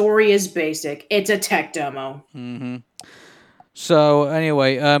 but the story is basic. It's a tech demo. Mm-hmm. So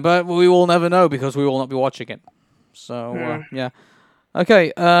anyway, but we will never know because we will not be watching it. So yeah.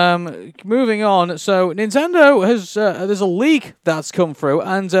 Okay, moving on. So Nintendo has there's a leak that's come through,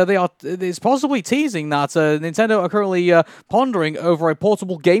 and it's possibly teasing that Nintendo are currently pondering over a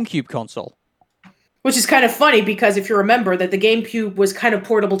portable GameCube console. Which is kind of funny because if you remember that the GameCube was kind of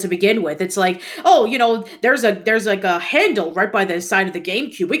portable to begin with, it's like, oh, there's like a handle right by the side of the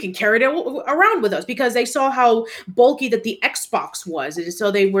GameCube. We can carry it around with us because they saw how bulky that the Xbox was, and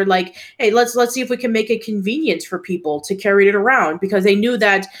so they were like, hey, let's see if we can make it convenient for people to carry it around because they knew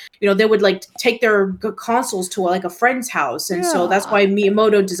that they would like take their consoles to like a friend's house, and so that's why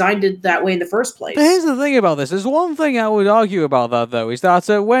Miyamoto designed it that way in the first place. But here's the thing about this. There's one thing I would argue about that though, is that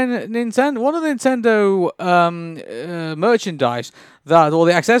when one of the Nintendo merchandise or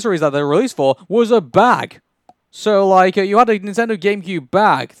the accessories that they released for was a bag. So like you had a Nintendo GameCube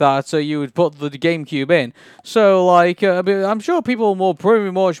bag that you would put the GameCube in. So like I'm sure people will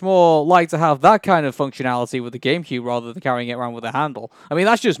probably much more like to have that kind of functionality with the GameCube rather than carrying it around with a handle. I mean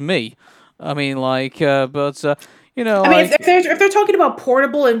that's just me. I mean like but. I mean, if they're talking about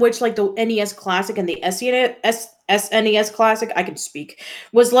portable, in which like the NES Classic and the SNES Classic, I can speak,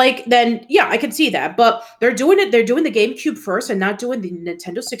 was like, then yeah, I can see that. But they're doing it. They're doing the GameCube first and not doing the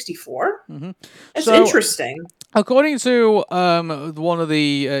Nintendo 64. Mm-hmm. That's interesting. According to one of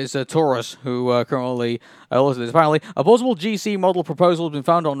the Taurus, who currently looked at this, apparently a possible GC model proposal has been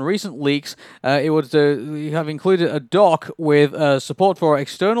found on recent leaks. It would have included a dock with support for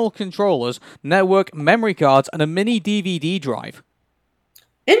external controllers, network memory cards, and a mini DVD drive.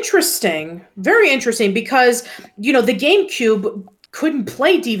 Interesting. Very interesting because, the GameCube couldn't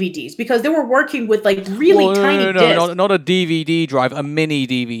play DVDs because they were working with like really tiny discs. Not a DVD drive, a mini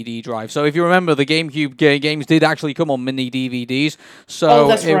DVD drive. So if you remember, the GameCube games did actually come on mini DVDs. So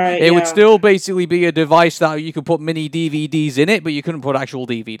it would still basically be a device that you could put mini DVDs in it, but you couldn't put actual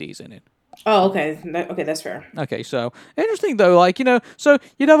DVDs in it. Oh, okay. Okay, that's fair. Okay, so interesting though, like, so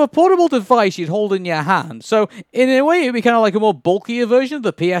you'd have a portable device you'd hold in your hand. So in a way, it'd be kind of like a more bulkier version of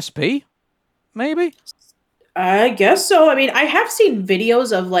the PSP, maybe? I guess so. I mean, I have seen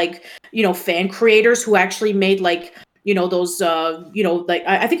videos of like, fan creators who actually made like, those, like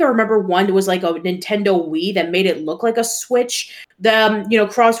I think I remember one. It was like a Nintendo Wii that made it look like a Switch,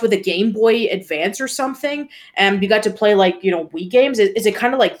 crossed with a Game Boy Advance or something, and you got to play like Wii games. Is it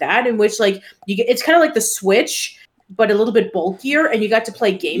kind of like that in which like it's kind of like the Switch, but a little bit bulkier, and you got to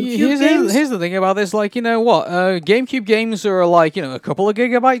play GameCube games? Here's the thing about this, like GameCube games are like a couple of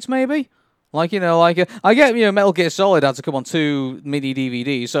gigabytes maybe. Like, I get, Metal Gear Solid had to come on 2 mini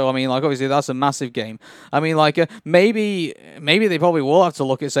DVDs, so, I mean, like, obviously that's a massive game. I mean, like, maybe they probably will have to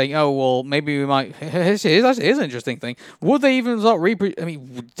look at saying, oh, well, maybe we might, here's an interesting thing. Would they even start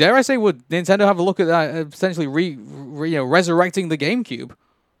dare I say, would Nintendo have a look at that, potentially resurrecting the GameCube?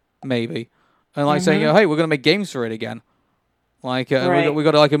 Maybe. And, like, saying, hey, we're going to make games for it again. Like, we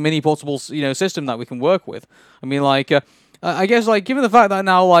got like, a mini portable, system that we can work with. I mean, like, I guess, like, given the fact that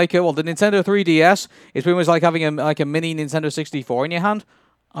now, like, the Nintendo 3DS is pretty much like having a mini Nintendo 64 in your hand.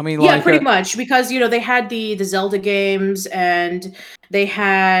 I mean, yeah, pretty much, because they had the Zelda games, and they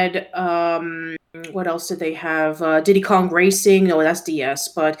had what else did they have? Diddy Kong Racing. No, that's DS.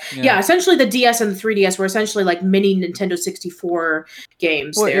 But yeah, essentially the DS and the 3DS were essentially like mini Nintendo 64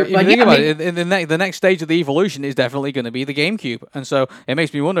 games there. But think about it, in the next stage of the evolution is definitely going to be the GameCube, and so it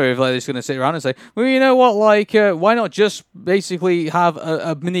makes me wonder if they're just going to sit around and say, well, you know what, like, why not just basically have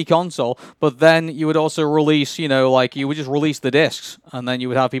a mini console, but then you would also release, you would just release the discs, and then you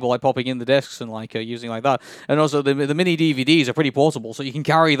would have people like popping in the discs and like using like that, and also the mini DVDs are pretty portable, so you can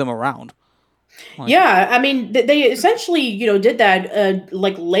carry them around. Yeah, I mean, they essentially, did that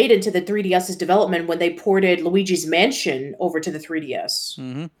like late into the 3DS's development when they ported Luigi's Mansion over to the 3DS.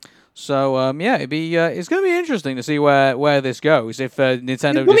 Mm-hmm. So, it's going to be interesting to see where this goes if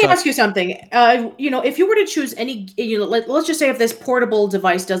Nintendo. Let me ask you something. If you were to choose any, let's just say if this portable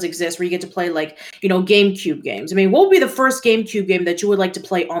device does exist where you get to play like, GameCube games. I mean, what would be the first GameCube game that you would like to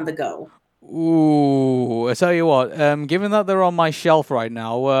play on the go? Ooh, I tell you what. Given that they're on my shelf right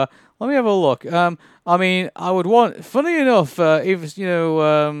now, let me have a look. I mean, I would want. Funny enough, if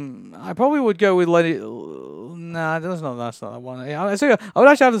I probably would go with Let It. Nah, that's not that one. I would actually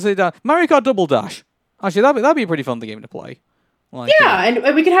have to say that Mario Kart Double Dash. Actually, that'd be a pretty fun game to play. Like, and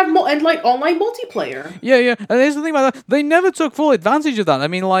we could have online multiplayer. Yeah, and here's the thing about that: they never took full advantage of that. I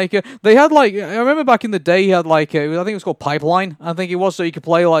mean, like they had I remember back in the day, you had I think it was called Pipeline. I think it was, so you could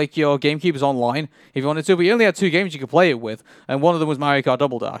play like your GameCubes online if you wanted to, but you only had 2 games you could play it with, and one of them was Mario Kart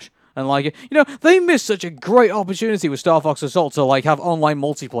Double Dash. And they missed such a great opportunity with Star Fox Assault to have online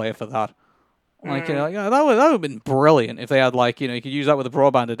multiplayer for that. That would have been brilliant if they had you could use that with a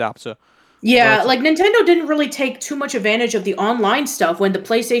broadband adapter. Yeah, like Nintendo didn't really take too much advantage of the online stuff when the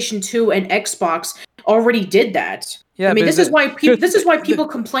PlayStation 2 and Xbox already did that. Yeah, I mean, but this is why the- people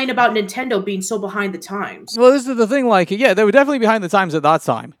complain about Nintendo being so behind the times. Well, this is the thing. Like, yeah, they were definitely behind the times at that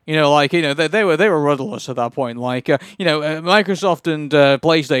time. They were rudderless at that point. Like, Microsoft and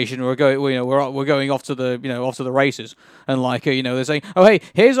PlayStation were going off to the races, and like, they're saying, oh hey,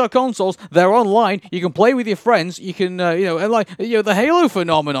 here's our consoles. They're online. You can play with your friends. You can, and like, the Halo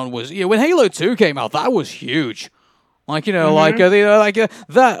phenomenon was, when Halo 2 came out, that was huge. Like,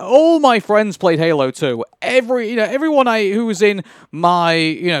 that. All my friends played Halo 2. Everyone who was in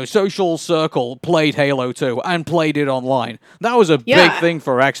my, social circle played Halo 2 and played it online. That was a big thing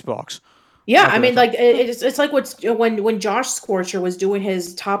for Xbox. Yeah, I mean, like it's like when Josh Scorcher was doing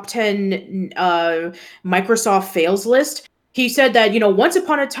his top 10 Microsoft fails list. He said that, once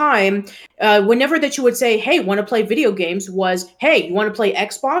upon a time, whenever that you would say, hey, want to play video games, was, hey, you want to play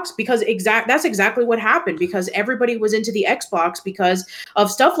Xbox? Because that's exactly what happened, because everybody was into the Xbox because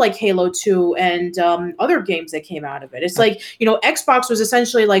of stuff like Halo 2 and other games that came out of it. It's like, Xbox was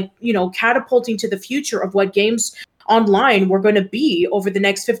essentially like, catapulting to the future of what games online were going to be over the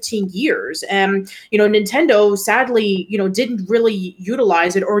next 15 years. And, Nintendo sadly, didn't really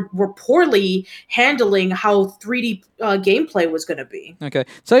utilize it, or were poorly handling how 3D gameplay was going to be. Okay.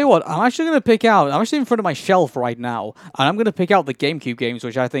 Tell you what, I'm actually in front of my shelf right now, and I'm going to pick out the GameCube games,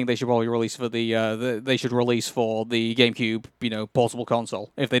 which I think they should probably release for the GameCube, portable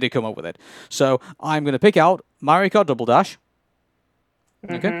console, if they did come up with it. So I'm going to pick out Mario Kart Double Dash.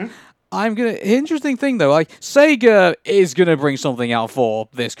 Okay. Interesting thing though, like Sega is gonna bring something out for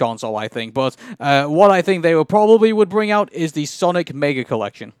this console, I think. But what I think they would bring out is the Sonic Mega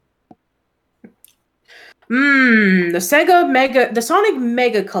Collection. The Sonic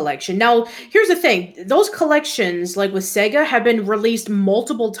Mega Collection. Now, here's the thing. Those collections, like with Sega, have been released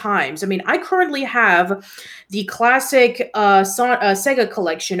multiple times. I mean, I currently have the classic Sega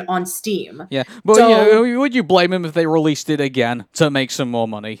collection on Steam. Yeah, but would you blame them if they released it again to make some more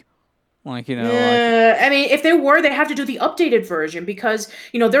money? I mean, if they have to do the updated version, because,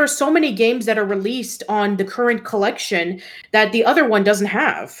 there are so many games that are released on the current collection that the other one doesn't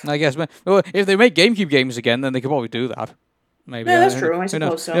have. I guess, well, if they make GameCube games again, then they could probably do that. Maybe. Yeah, that's true. I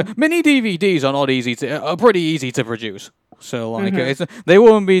suppose so. Mini DVDs are pretty easy to produce, so they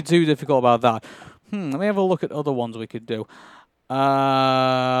won't be too difficult about that. Let me have a look at other ones we could do.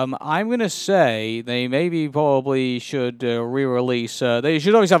 I'm gonna say they probably should re-release. They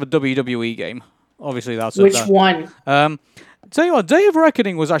should always have a WWE game. Obviously, that's which one. Tell you what, Day of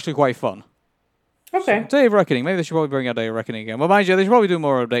Reckoning was actually quite fun. Okay. So, Day of Reckoning. Maybe they should probably bring out Day of Reckoning again. Well, mind you, they should probably do a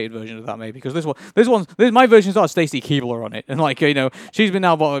more updated version of that, maybe, because my version's got Stacy Keibler on it, and she's been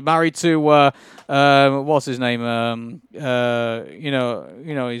now married to what's his name?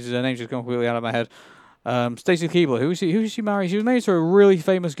 His name's just gone completely out of my head. Stacy Keibler. Who is she married? She was married to a really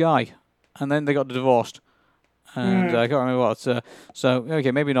famous guy, and then they got divorced. And I can't remember what. So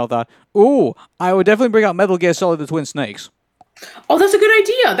okay, maybe not that. Ooh, I would definitely bring out Metal Gear Solid: The Twin Snakes. Oh, that's a good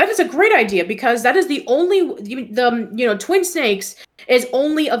idea. That is a great idea, because that is the only Twin Snakes is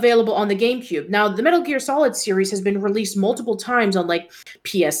only available on the GameCube. Now, the Metal Gear Solid series has been released multiple times on like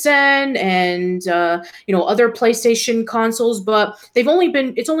PSN and other PlayStation consoles, but it's only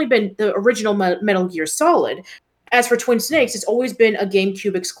been the original Metal Gear Solid. As for Twin Snakes, it's always been a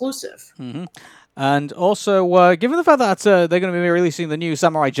GameCube exclusive. Mm-hmm. And also, given the fact that they're going to be releasing the new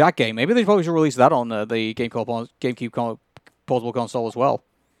Samurai Jack game, maybe they probably should release that on the GameCube portable console as well.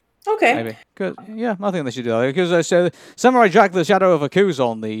 Okay. Maybe. Good. Yeah, I think they should do that, because Samurai Jack: The Shadow of Aku's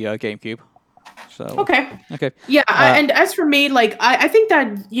on the GameCube. So. Okay. Yeah, and as for me, I think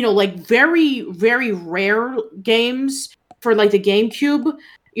that very, very rare games for the GameCube,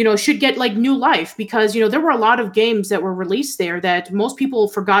 should get new life, because there were a lot of games that were released there that most people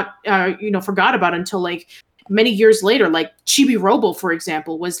forgot about until many years later. Like Chibi Robo, for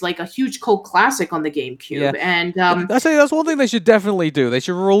example, was a huge cult classic on the GameCube. Yeah. And that's one thing they should definitely do. They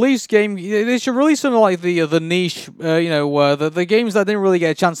should release They should release some of the niche, the games that didn't really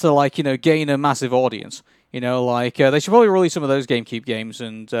get a chance to gain a massive audience. They should probably release some of those GameCube games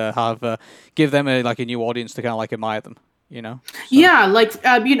and give them a new audience to kind of admire them. So. Yeah,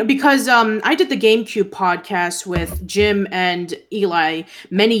 because I did the GameCube podcast with Jim and Eli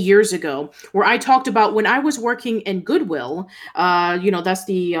many years ago, where I talked about when I was working in Goodwill. That's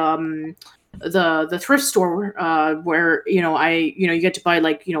the thrift store where you get to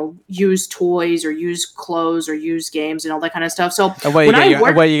buy used toys or used clothes or used games and all that kind of stuff. So where you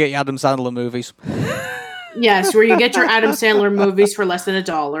get your Adam Sandler movies. Yes, where you get your Adam Sandler movies for less than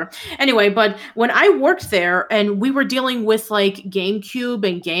 $1. Anyway, but when I worked there and we were dealing with GameCube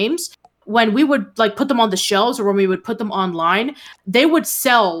and games, when we would like put them on the shelves or when we would put them online, they would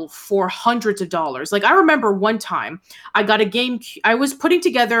sell for hundreds of dollars. Like I remember one time I got a game. I was putting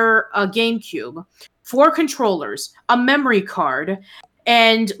together a GameCube, 4 controllers, a memory card,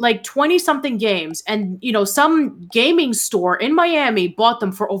 and like 20 something games. And some gaming store in Miami bought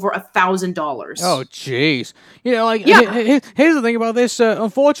them for over $1,000. Oh, jeez. Here's the thing about this.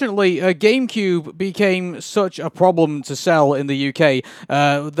 Unfortunately, GameCube became such a problem to sell in the UK.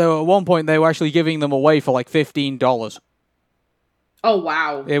 Though at one point they were actually giving them away for like $15. Oh,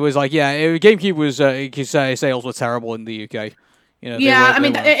 wow. It was like, GameCube was, you could say sales were terrible in the UK. And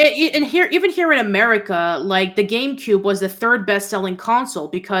even here in America, like the GameCube was the 3rd best-selling console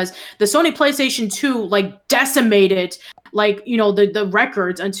because the Sony PlayStation 2 like decimated the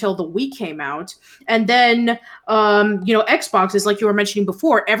records until the Wii came out. And then Xboxes, like you were mentioning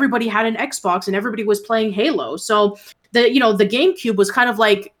before, everybody had an Xbox and everybody was playing Halo. So the GameCube was kind of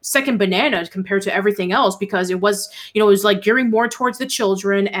like second banana compared to everything else because it was like gearing more towards the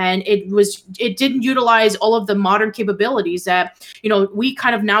children, and it didn't utilize all of the modern capabilities that we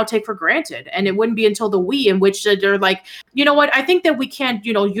kind of now take for granted. And it wouldn't be until the Wii in which they're like, you know what, I think that we can't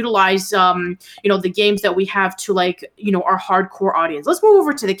utilize the games that we have to our hardcore audience. Let's move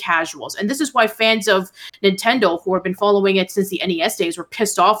over to the casuals. And this is why fans of Nintendo who have been following it since the NES days were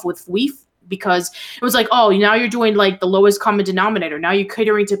pissed off with Wii, because it was like, oh, now you're doing like the lowest common denominator. Now you're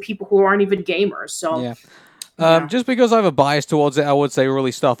catering to people who aren't even gamers. So just because I have a bias towards it, I would say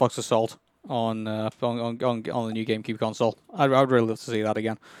release Star Fox Assault on the new GameCube console. I'd really love to see that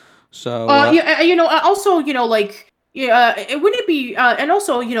again. So it wouldn't be and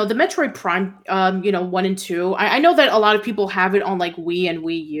also the Metroid Prime 1 and 2. I know that a lot of people have it on like Wii and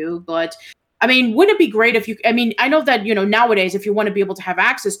Wii U, but I mean, wouldn't it be great if I know that, nowadays, if you want to be able to have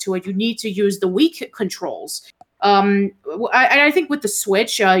access to it, you need to use the Wii controls. I think with the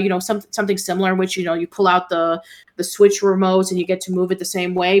Switch, something similar in which, you pull out the Switch remotes and you get to move it the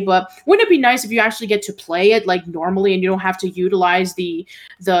same way. But wouldn't it be nice if you actually get to play it like normally and you don't have to utilize the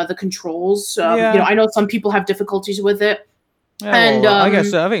controls? I know some people have difficulties with it. Yeah, and I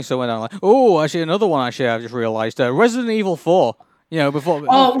think so. Actually, another one. I've just realized Resident Evil 4.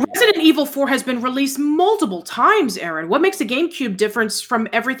 Resident Evil 4 has been released multiple times, Aaron. What makes the GameCube different from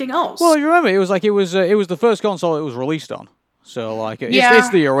everything else? Well, you remember it was the first console it was released on. So it's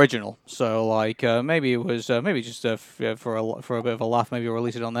the original. So maybe it was just for a bit of a laugh, maybe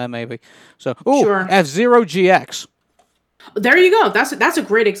release it on there, maybe. So sure. F-Zero GX. There you go. That's a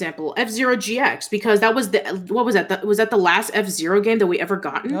great example. F-Zero GX, because that was was that the last F-Zero game that we ever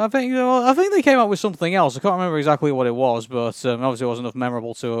gotten? I think they came up with something else. I can't remember exactly what it was, but obviously it wasn't enough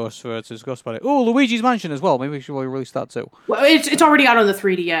memorable to us to discuss about it. Oh, Luigi's Mansion as well. Maybe we should release that too. Well, it's already out on the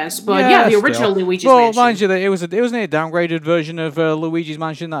 3DS, but the original Luigi's Mansion. Well, mind you, that it was a downgraded version of Luigi's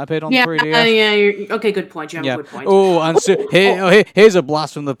Mansion that appeared on 3DS. Okay, good point. You have a good point. Oh, and here's a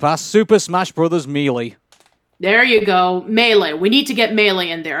blast from the past: Super Smash Bros. Melee. There you go, Melee. We need to get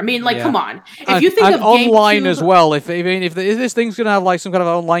Melee in there. I mean, come on. If you think of online GameCube as well, if this thing's gonna have some kind of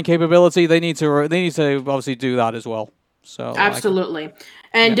online capability, they need to obviously do that as well. So absolutely,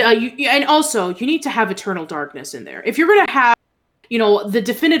 and also you need to have Eternal Darkness in there. If you're gonna have the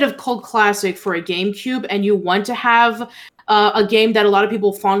definitive cult classic for a GameCube, and you want to have a game that a lot of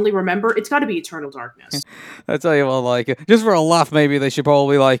people fondly remember, it's got to be Eternal Darkness. I tell you what, just for a laugh, maybe they should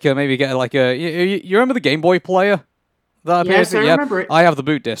probably maybe get you remember the Game Boy player? Yes, I remember it. I have the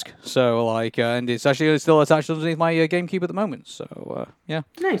boot disc, so and it's actually still attached underneath my GameCube at the moment. So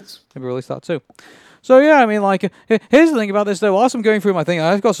nice. Maybe release that too. So I mean, here's the thing about this though. Whilst I'm going through my thing,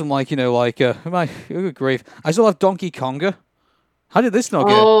 I've got some my good grief. I still have Donkey Konga. How did this not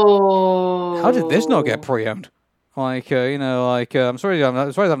get pre-owned? I'm sorry I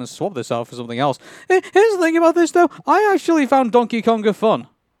haven't swapped this out for something else. Here's the thing about this though. I actually found Donkey Konga fun.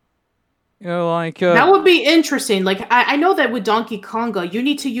 That would be interesting. I know that with Donkey Konga, you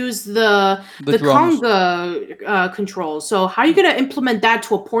need to use the Konga controls. So how are you going to implement that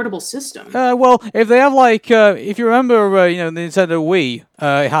to a portable system? Well, if they have if you remember, the Nintendo Wii,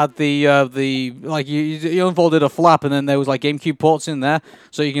 it had you unfolded a flap and then there was GameCube ports in there,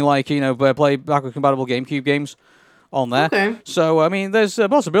 so you can play backward compatible GameCube games on there. Okay. So I mean, there's a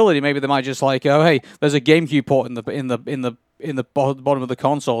possibility maybe they might just hey, there's a GameCube port in the bottom of the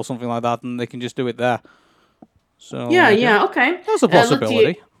console or something like that, and they can just do it there. So okay, that's a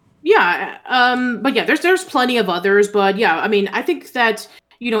possibility. But there's plenty of others, but I mean, I think that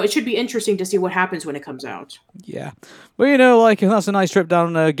it should be interesting to see what happens when it comes out. Yeah, but that's a nice trip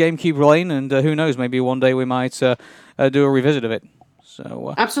down GameCube lane, and who knows, maybe one day we might do a revisit of it.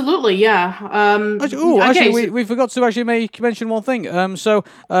 So Absolutely, yeah. Actually, we forgot to actually mention one thing. Again,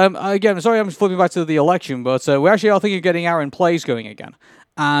 sorry, I'm flipping back to the election, but we actually are thinking of getting Arun Plays going again,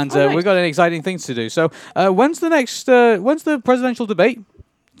 and nice. we've got an exciting things to do. So when's the presidential debate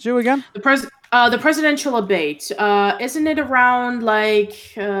due again? The presidential debate, isn't it around like?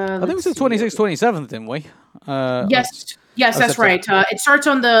 I think we said 26th, 27th, didn't we? Yes, that's right. It starts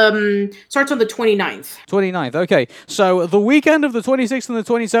on the 29th. 29th, okay. So the weekend of the 26th and the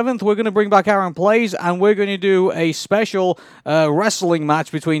 27th, we're going to bring back Arun Plays, and we're going to do a special wrestling match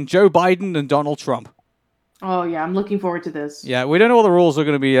between Joe Biden and Donald Trump. Oh, yeah, I'm looking forward to this. Yeah, we don't know what the rules are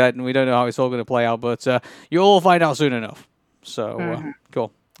going to be yet, and we don't know how it's all going to play out, but you'll all find out soon enough. So,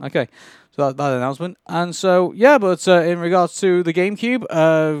 cool. Okay, so that announcement. And so, yeah, but in regards to the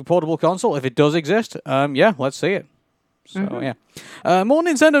GameCube portable console, if it does exist, yeah, let's see it. So, yeah. More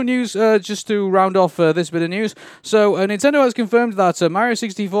Nintendo news, just to round off this bit of news. So, Nintendo has confirmed that Mario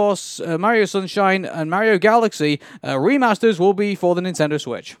 64, Mario Sunshine, and Mario Galaxy remasters will be for the Nintendo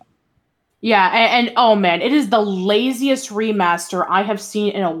Switch. Yeah, and oh man, it is the laziest remaster I have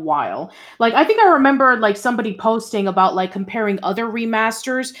seen in a while. Like, I think I remember like somebody posting about like comparing other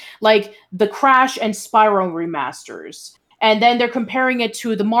remasters, like the Crash and Spyro remasters. And then they're comparing it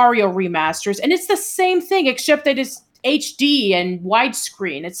to the Mario remasters, and it's the same thing except that it's HD and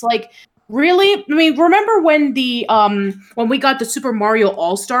widescreen. It's like, really? I mean, remember when when we got the Super Mario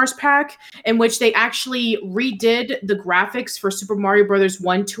All-Stars pack, in which they actually redid the graphics for Super Mario Brothers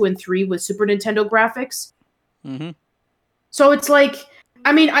 1, 2, and 3 with Super Nintendo graphics? Mm-hmm. So it's like,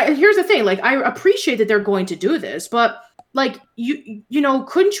 I mean, here's the thing. Like, I appreciate that they're going to do this, but like, you know,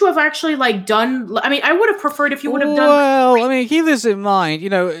 couldn't you have actually like done? I mean, I would have preferred if you would have done. Well, I mean, keep this in mind. You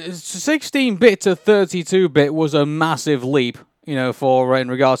know, 16-bit to 32-bit was a massive leap. You know, for in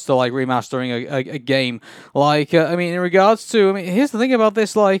regards to like remastering a game. Like, I mean, in regards to, I mean, here's the thing about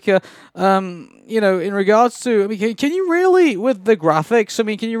this. Like, you know, in regards to, I mean, can you really, with the graphics, I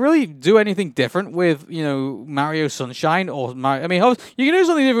mean, can you really do anything different with, you know, Mario Sunshine or Mario? I mean, you can do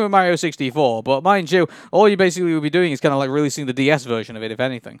something different with Mario 64, but mind you, all you basically will be doing is kind of like releasing the DS version of it, if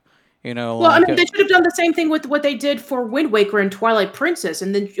anything. You know, well, like, I mean, they should have done the same thing with what they did for Wind Waker and Twilight Princess,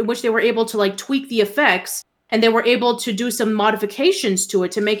 and then in which they were able to like tweak the effects. And they were able to do some modifications to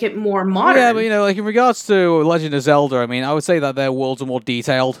it to make it more modern. Yeah, but you know, like in regards to Legend of Zelda, I mean, I would say that their worlds are more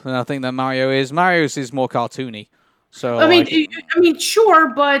detailed than I think that Mario is. Mario's is more cartoony. So I mean,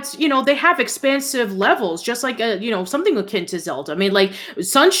 sure, but you know, they have expansive levels, just like you know, something akin to Zelda. I mean, like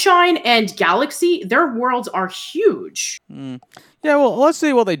Sunshine and Galaxy, their worlds are huge. Yeah, well, let's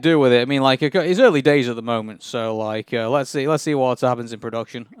see what they do with it. I mean, like it's early days at the moment, so like let's see what happens in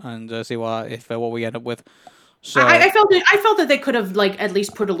production and see what we end up with. So I felt that they could have like at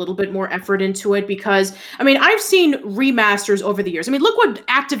least put a little bit more effort into it, because I mean, I've seen remasters over the years. I mean, look what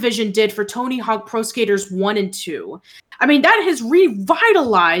Activision did for Tony Hawk Pro Skaters 1 and 2. I mean, that has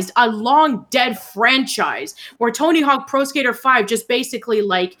revitalized a long dead franchise where Tony Hawk Pro Skater 5 just basically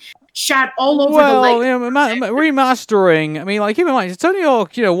like shat all over the lake. Well, you know, remastering. I mean, like keep in mind, Tony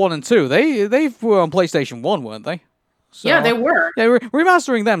Hawk, you know, 1 and 2. They were on PlayStation 1, weren't they? So, yeah, they were. Yeah,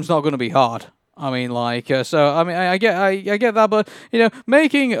 remastering them's not going to be hard. I mean, like, so I mean, I get that, but you know,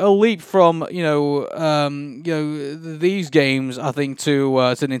 making a leap from you know these games, I think to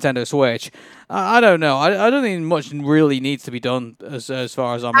Nintendo Switch, I don't know. I don't think much really needs to be done as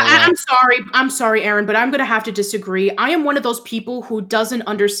far as I'm aware. I'm sorry, Aaron, but I'm gonna have to disagree. I am one of those people who doesn't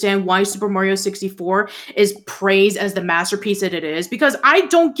understand why Super Mario 64 is praised as the masterpiece that it is, because I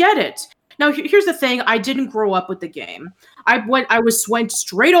don't get it. Now, here's the thing. I didn't grow up with the game. I went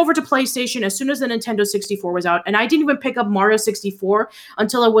straight over to PlayStation as soon as the Nintendo 64 was out, and I didn't even pick up Mario 64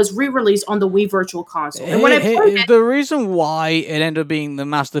 until it was re-released on the Wii Virtual Console. And when I played the reason why it ended up being the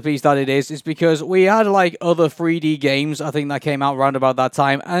masterpiece that it is because we had like other 3D games, I think, that came out around about that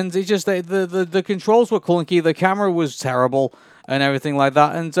time, and it just the controls were clunky, the camera was terrible, and everything like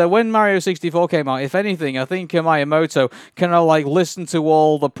that. And when Mario 64 came out, if anything, I think Miyamoto kind of like listened to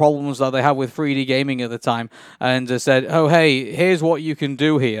all the problems that they had with 3D gaming at the time and said, oh, hey, here's what you can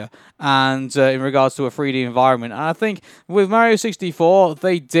do here. And in regards to a 3D environment. And I think with Mario 64,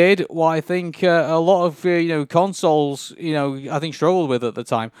 they did what I think a lot of consoles, I think struggled with at the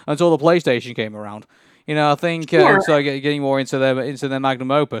time until the PlayStation came around. You know, I think getting more into their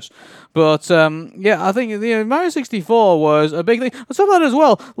magnum opus. But, yeah, I think Mario 64 was a big thing. On top of that as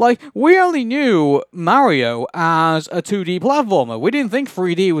well, like, we only knew Mario as a 2D platformer. We didn't think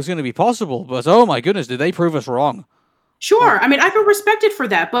 3D was going to be possible. But, oh my goodness, did they prove us wrong. Sure. I mean, I can respect it for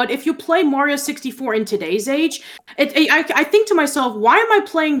that, but if you play Mario 64 in today's age, I think to myself, why am I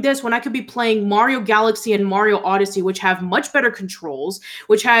playing this when I could be playing Mario Galaxy and Mario Odyssey, which have much better controls,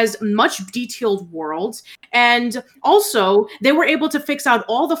 which has much detailed worlds, and also they were able to fix out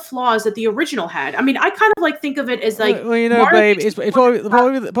all the flaws that the original had. I mean, I kind of like think of it as like, well, you know, Mario babe, it's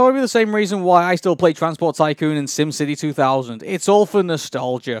probably the same reason why I still play Transport Tycoon and SimCity 2000. It's all for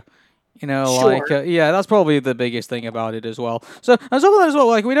nostalgia. You know, Sure. like, yeah, that's probably the biggest thing about it as well. So, and some of that as well,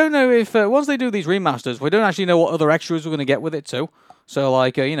 like, we don't know if, once they do these remasters, we don't actually know what other extras we're going to get with it, too. So,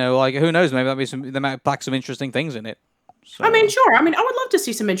 like, you know, like, who knows, maybe they might pack some interesting things in it. So. I mean, sure. I mean, I would love to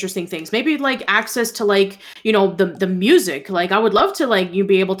see some interesting things. Maybe like access to like, you know, the music. Like I would love to like you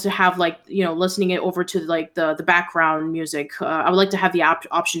be able to have like, you know, listening it over to like the background music. I would like to have the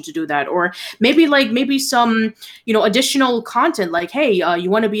option to do that. Or maybe some, you know, additional content like, hey, you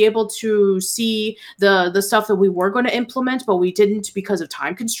want to be able to see the stuff that we were going to implement, but we didn't because of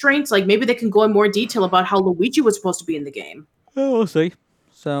time constraints. Like maybe they can go in more detail about how Luigi was supposed to be in the game. Oh, we'll see.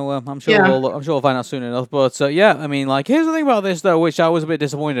 So I'm sure we'll find out soon enough. But yeah, I mean, like, here's the thing about this though, which I was a bit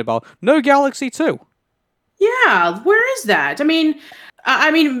disappointed about. No Galaxy 2. Yeah, where is that? I mean,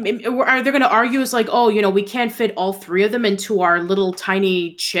 are they going to argue it's like, oh, you know, we can't fit all three of them into our little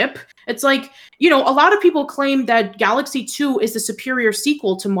tiny chip? It's like, you know, a lot of people claim that Galaxy 2 is the superior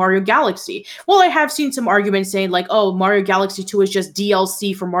sequel to Mario Galaxy. Well, I have seen some arguments saying like, oh, Mario Galaxy 2 is just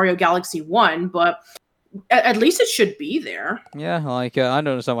DLC for Mario Galaxy 1, but at least it should be there. Yeah, like, I don't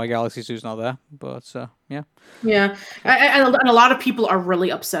understand why Galaxy 2's not there, but, yeah. Yeah, and a lot of people are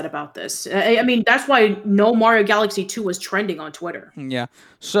really upset about this. I mean, that's why no Mario Galaxy 2 was trending on Twitter. Yeah.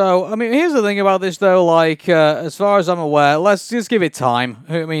 So, I mean, here's the thing about this, though. Like, as far as I'm aware, let's just give it time.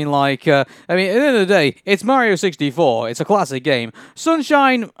 I mean, like, at the end of the day, it's Mario 64. It's a classic game.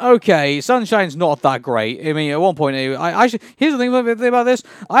 Sunshine, okay. Sunshine's not that great. I mean, at one point, I actually, here's the thing about this.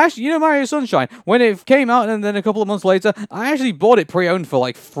 I actually, you know, Mario Sunshine, when it came out and then a couple of months later, I actually bought it pre-owned for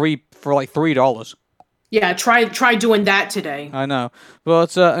like $3. Yeah, try doing that today. I know.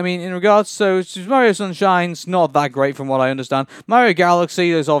 But, I mean, in regards to Mario Sunshine's not that great from what I understand. Mario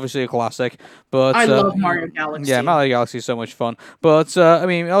Galaxy is obviously a classic, but... I love Mario Galaxy. Yeah, Mario Galaxy is so much fun. But, I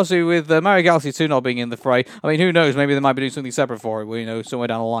mean, also with Mario Galaxy 2 not being in the fray, I mean, who knows? Maybe they might be doing something separate for it, you know, somewhere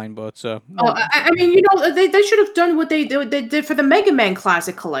down the line, but... I mean, you know, they should have done what they did for the Mega Man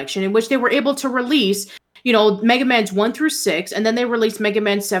Classic Collection, in which they were able to release... You know, Mega Man's 1 through 6, and then they released Mega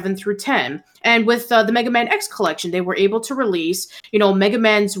Man 7 through 10. And with the Mega Man X collection, they were able to release, you know, Mega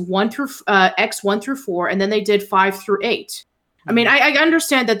Man's 1 through X 1 through 4, and then they did 5 through 8. I mean, I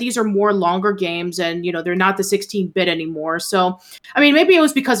understand that these are more longer games, and you know they're not the 16-bit anymore. So, I mean, maybe it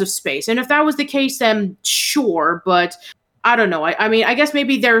was because of space. And if that was the case, then sure. But I don't know. I mean, I guess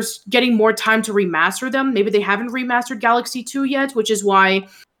maybe there's getting more time to remaster them. Maybe they haven't remastered Galaxy 2 yet, which is why.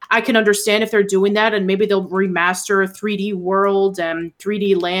 I can understand if they're doing that, and maybe they'll remaster 3D World and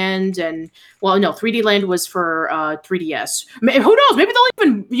 3D Land, and well, no, 3D Land was for 3DS. Who knows? Maybe they'll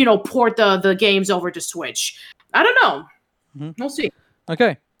even, you know, port the games over to Switch. I don't know. We'll see.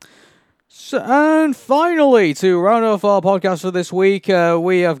 Okay. So, and finally, to round off our podcast for this week,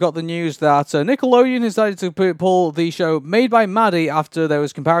 we have got the news that Nickelodeon has decided to pull the show Made by Maddie after there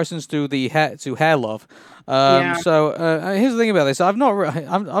was comparisons to Hair Love. So here's the thing about this: I've not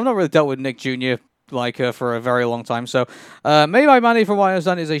really dealt with Nick Jr. For a very long time. So, Made by Maddie, from what I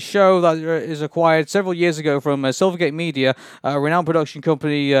understand, is a show that is acquired several years ago from Silvergate Media, a renowned production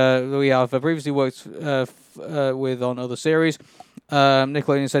company we have previously worked with on other series.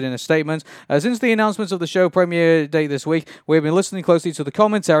 Nickelodeon said in a statement, since the announcements of the show premiere date this week, we have been listening closely to the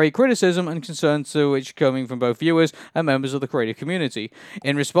commentary, criticism, and concern to which coming from both viewers and members of the creative community.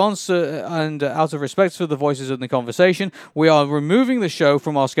 In response and out of respect for the voices in the conversation, we are removing the show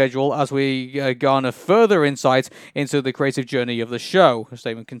from our schedule as we garner further insight into the creative journey of the show, the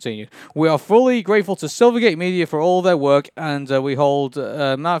statement continued. We are fully grateful to Silvergate Media for all their work, and we hold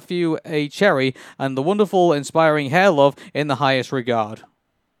Matthew A. Cherry and the wonderful, inspiring Hair Love in the highest regard.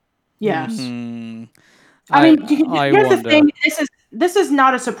 Yes. I mean, here's the thing. This is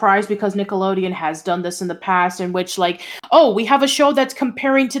not a surprise because Nickelodeon has done this in the past, in which, like, oh, we have a show that's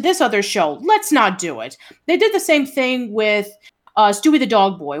comparing to this other show. Let's not do it. They did the same thing with Stewie the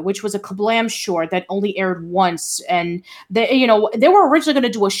Dog Boy, which was a Kablam short that only aired once, and they were originally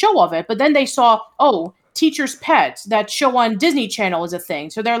going to do a show of it, but then they saw, oh, Teacher's Pet, that show on Disney Channel, is a thing.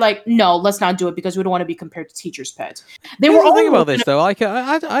 So they're like, no, let's not do it because we don't want to be compared to Teacher's Pet. They were all thinking about this though. I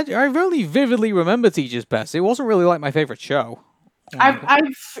really vividly remember Teacher's Pet. It wasn't really like my favorite show.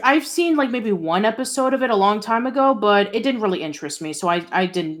 I've seen like maybe one episode of it a long time ago, but it didn't really interest me, so I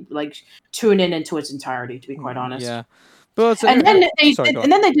didn't like tune in into its entirety, to be quite honest. Yeah. But And then sorry, go on.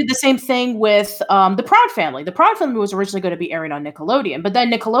 and then they did the same thing with the Proud Family. The Proud Family was originally going to be airing on Nickelodeon, but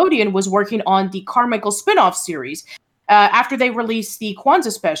then Nickelodeon was working on the Carmichael spin-off series after they released the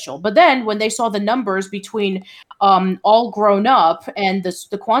Kwanzaa special. But then when they saw the numbers between All Grown Up and the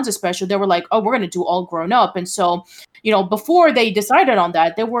Kwanzaa special, they were like, "Oh, we're going to do All Grown Up." And so, before they decided on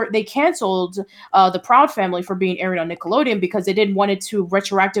that, they canceled the Proud Family for being aired on Nickelodeon because they didn't want it to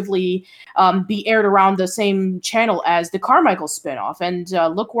retroactively be aired around the same channel as the Carmichael spinoff. And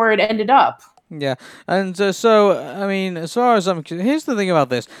look where it ended up. Yeah, and so I mean, as far as here's the thing about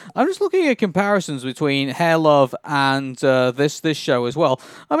this. I'm just looking at comparisons between Hair Love and this show as well.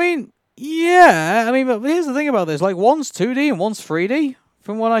 I mean, yeah, I mean, but here's the thing about this. Like, one's 2D and one's 3D,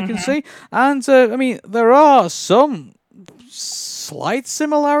 from what I can see, and I mean, there are some slight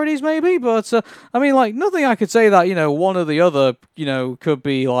similarities, maybe, but I mean, like, nothing I could say that one or the other could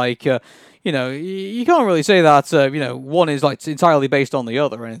be like. You can't really say that one is like entirely based on the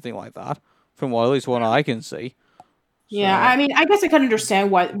other or anything like that. From at least what I can see. Yeah, I mean, I guess I can understand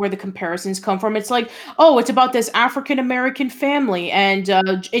where the comparisons come from. It's like, oh, it's about this African American family, and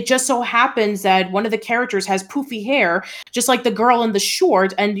it just so happens that one of the characters has poofy hair, just like the girl in the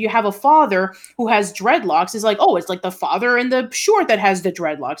short, and you have a father who has dreadlocks. It's like, oh, it's like the father in the short that has the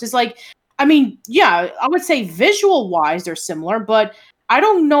dreadlocks. It's like, I mean, yeah, I would say visual-wise they're similar, but I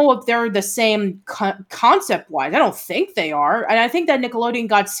don't know if they're the same concept-wise. I don't think they are. And I think that Nickelodeon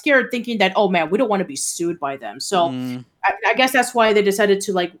got scared thinking that, oh, man, we don't want to be sued by them. So I guess that's why they decided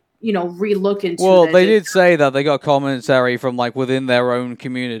to, like, relook into Well, they did say that they got commentary from, like, within their own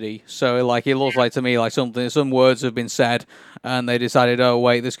community. So, like, it looks like to me like some words have been said, and they decided, oh,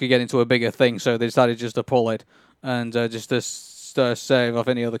 wait, this could get into a bigger thing. So they decided just to pull it and just to save off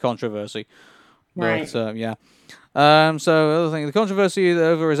any other controversy. Right. But, yeah. So, other thing, the controversy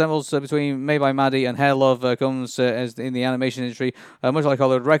over resemblance between Made by Maddie and Hair Love comes as in the animation industry, much like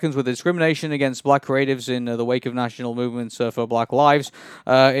Hollywood reckons with discrimination against black creatives in the wake of national movements for black lives.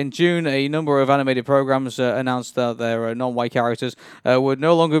 In June, a number of animated programs announced that their non-white characters would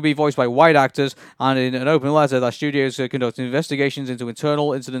no longer be voiced by white actors, and in an open letter that studios conduct investigations into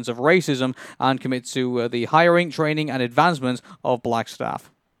internal incidents of racism and commit to the hiring, training, and advancement of black staff.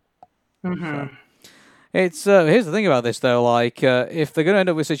 So. It's here's the thing about this though, like if they're going to end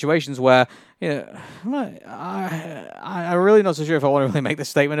up with situations where I'm really not so sure if I want to really make this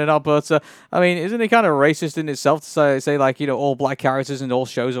statement or not, but I mean, isn't it kind of racist in itself to say like all black characters in all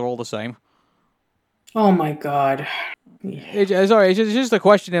shows are all the same? Oh my god! Sorry, it's just a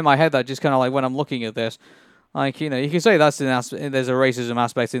question in my head that just kind of like when I'm looking at this, like you can say there's a racism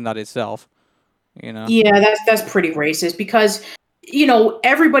aspect in that itself, Yeah, that's pretty racist because.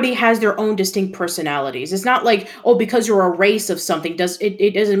 Everybody has their own distinct personalities. It's not like, oh, because you're a race of something,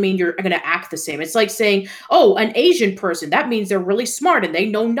 it doesn't mean you're going to act the same. It's like saying, oh, an Asian person, that means they're really smart and they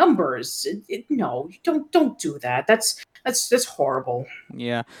know numbers. No, don't do that. That's horrible.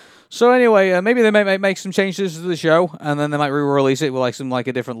 Yeah. So anyway, maybe they may make some changes to the show, and then they might re-release it with like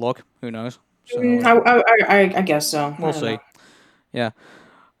a different look. Who knows? So, I guess so. We'll see. Yeah.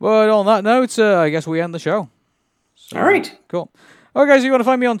 But on that note, I guess we end the show. So, all right. Cool. Alright guys, if you want to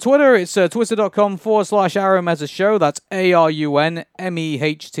find me on Twitter, it's twitter.com/ArunMetaShow. That's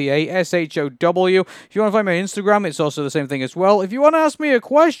ARUNMEHTASHOW. If you want to find me on Instagram, it's also the same thing as well. If you want to ask me a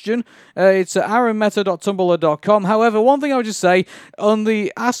question, it's ArunMeta.tumblr.com. However, one thing I would just say, on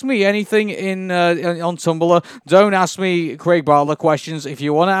the Ask Me Anything on Tumblr, don't ask me Craig Bartlett questions. If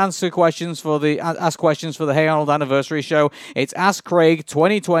you want to ask questions for the Hey Arnold Anniversary Show, it's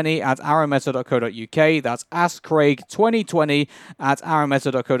AskCraig2020@ArunMeta.co.uk. That's AskCraig2020 at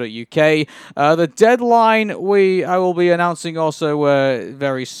arameta.co.uk. The deadline I will be announcing also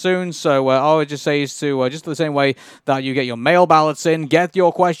very soon. So I would just say is to just the same way that you get your mail ballots in, get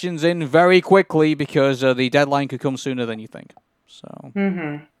your questions in very quickly because the deadline could come sooner than you think. So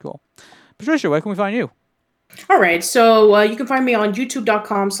cool. Patricia, where can we find you? All right, so you can find me on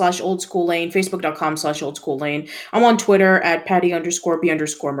youtube.com/oldsschoollane, facebook.com/oldsschoollane. I'm on Twitter at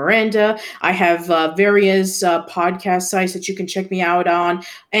Patty_B_Miranda. I have various podcast sites that you can check me out on: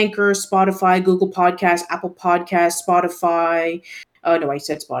 Anchor, Spotify, Google Podcasts, Apple Podcasts, Spotify. No, I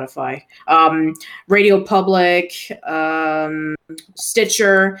said Spotify. Radio Public,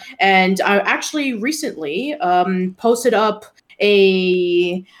 Stitcher, and I actually recently posted up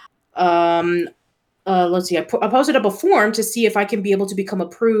a let's see, I posted up a form to see if I can be able to become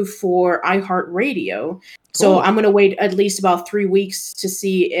approved for iHeartRadio. So Cool. I'm going to wait at least about 3 weeks to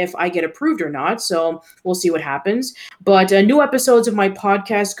see if I get approved or not. So we'll see what happens. But new episodes of my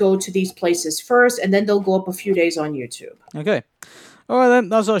podcast go to these places first, and then they'll go up a few days on YouTube. Okay. All right, then.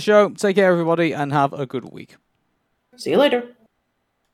 That's our show. Take care, everybody, and have a good week. See you later.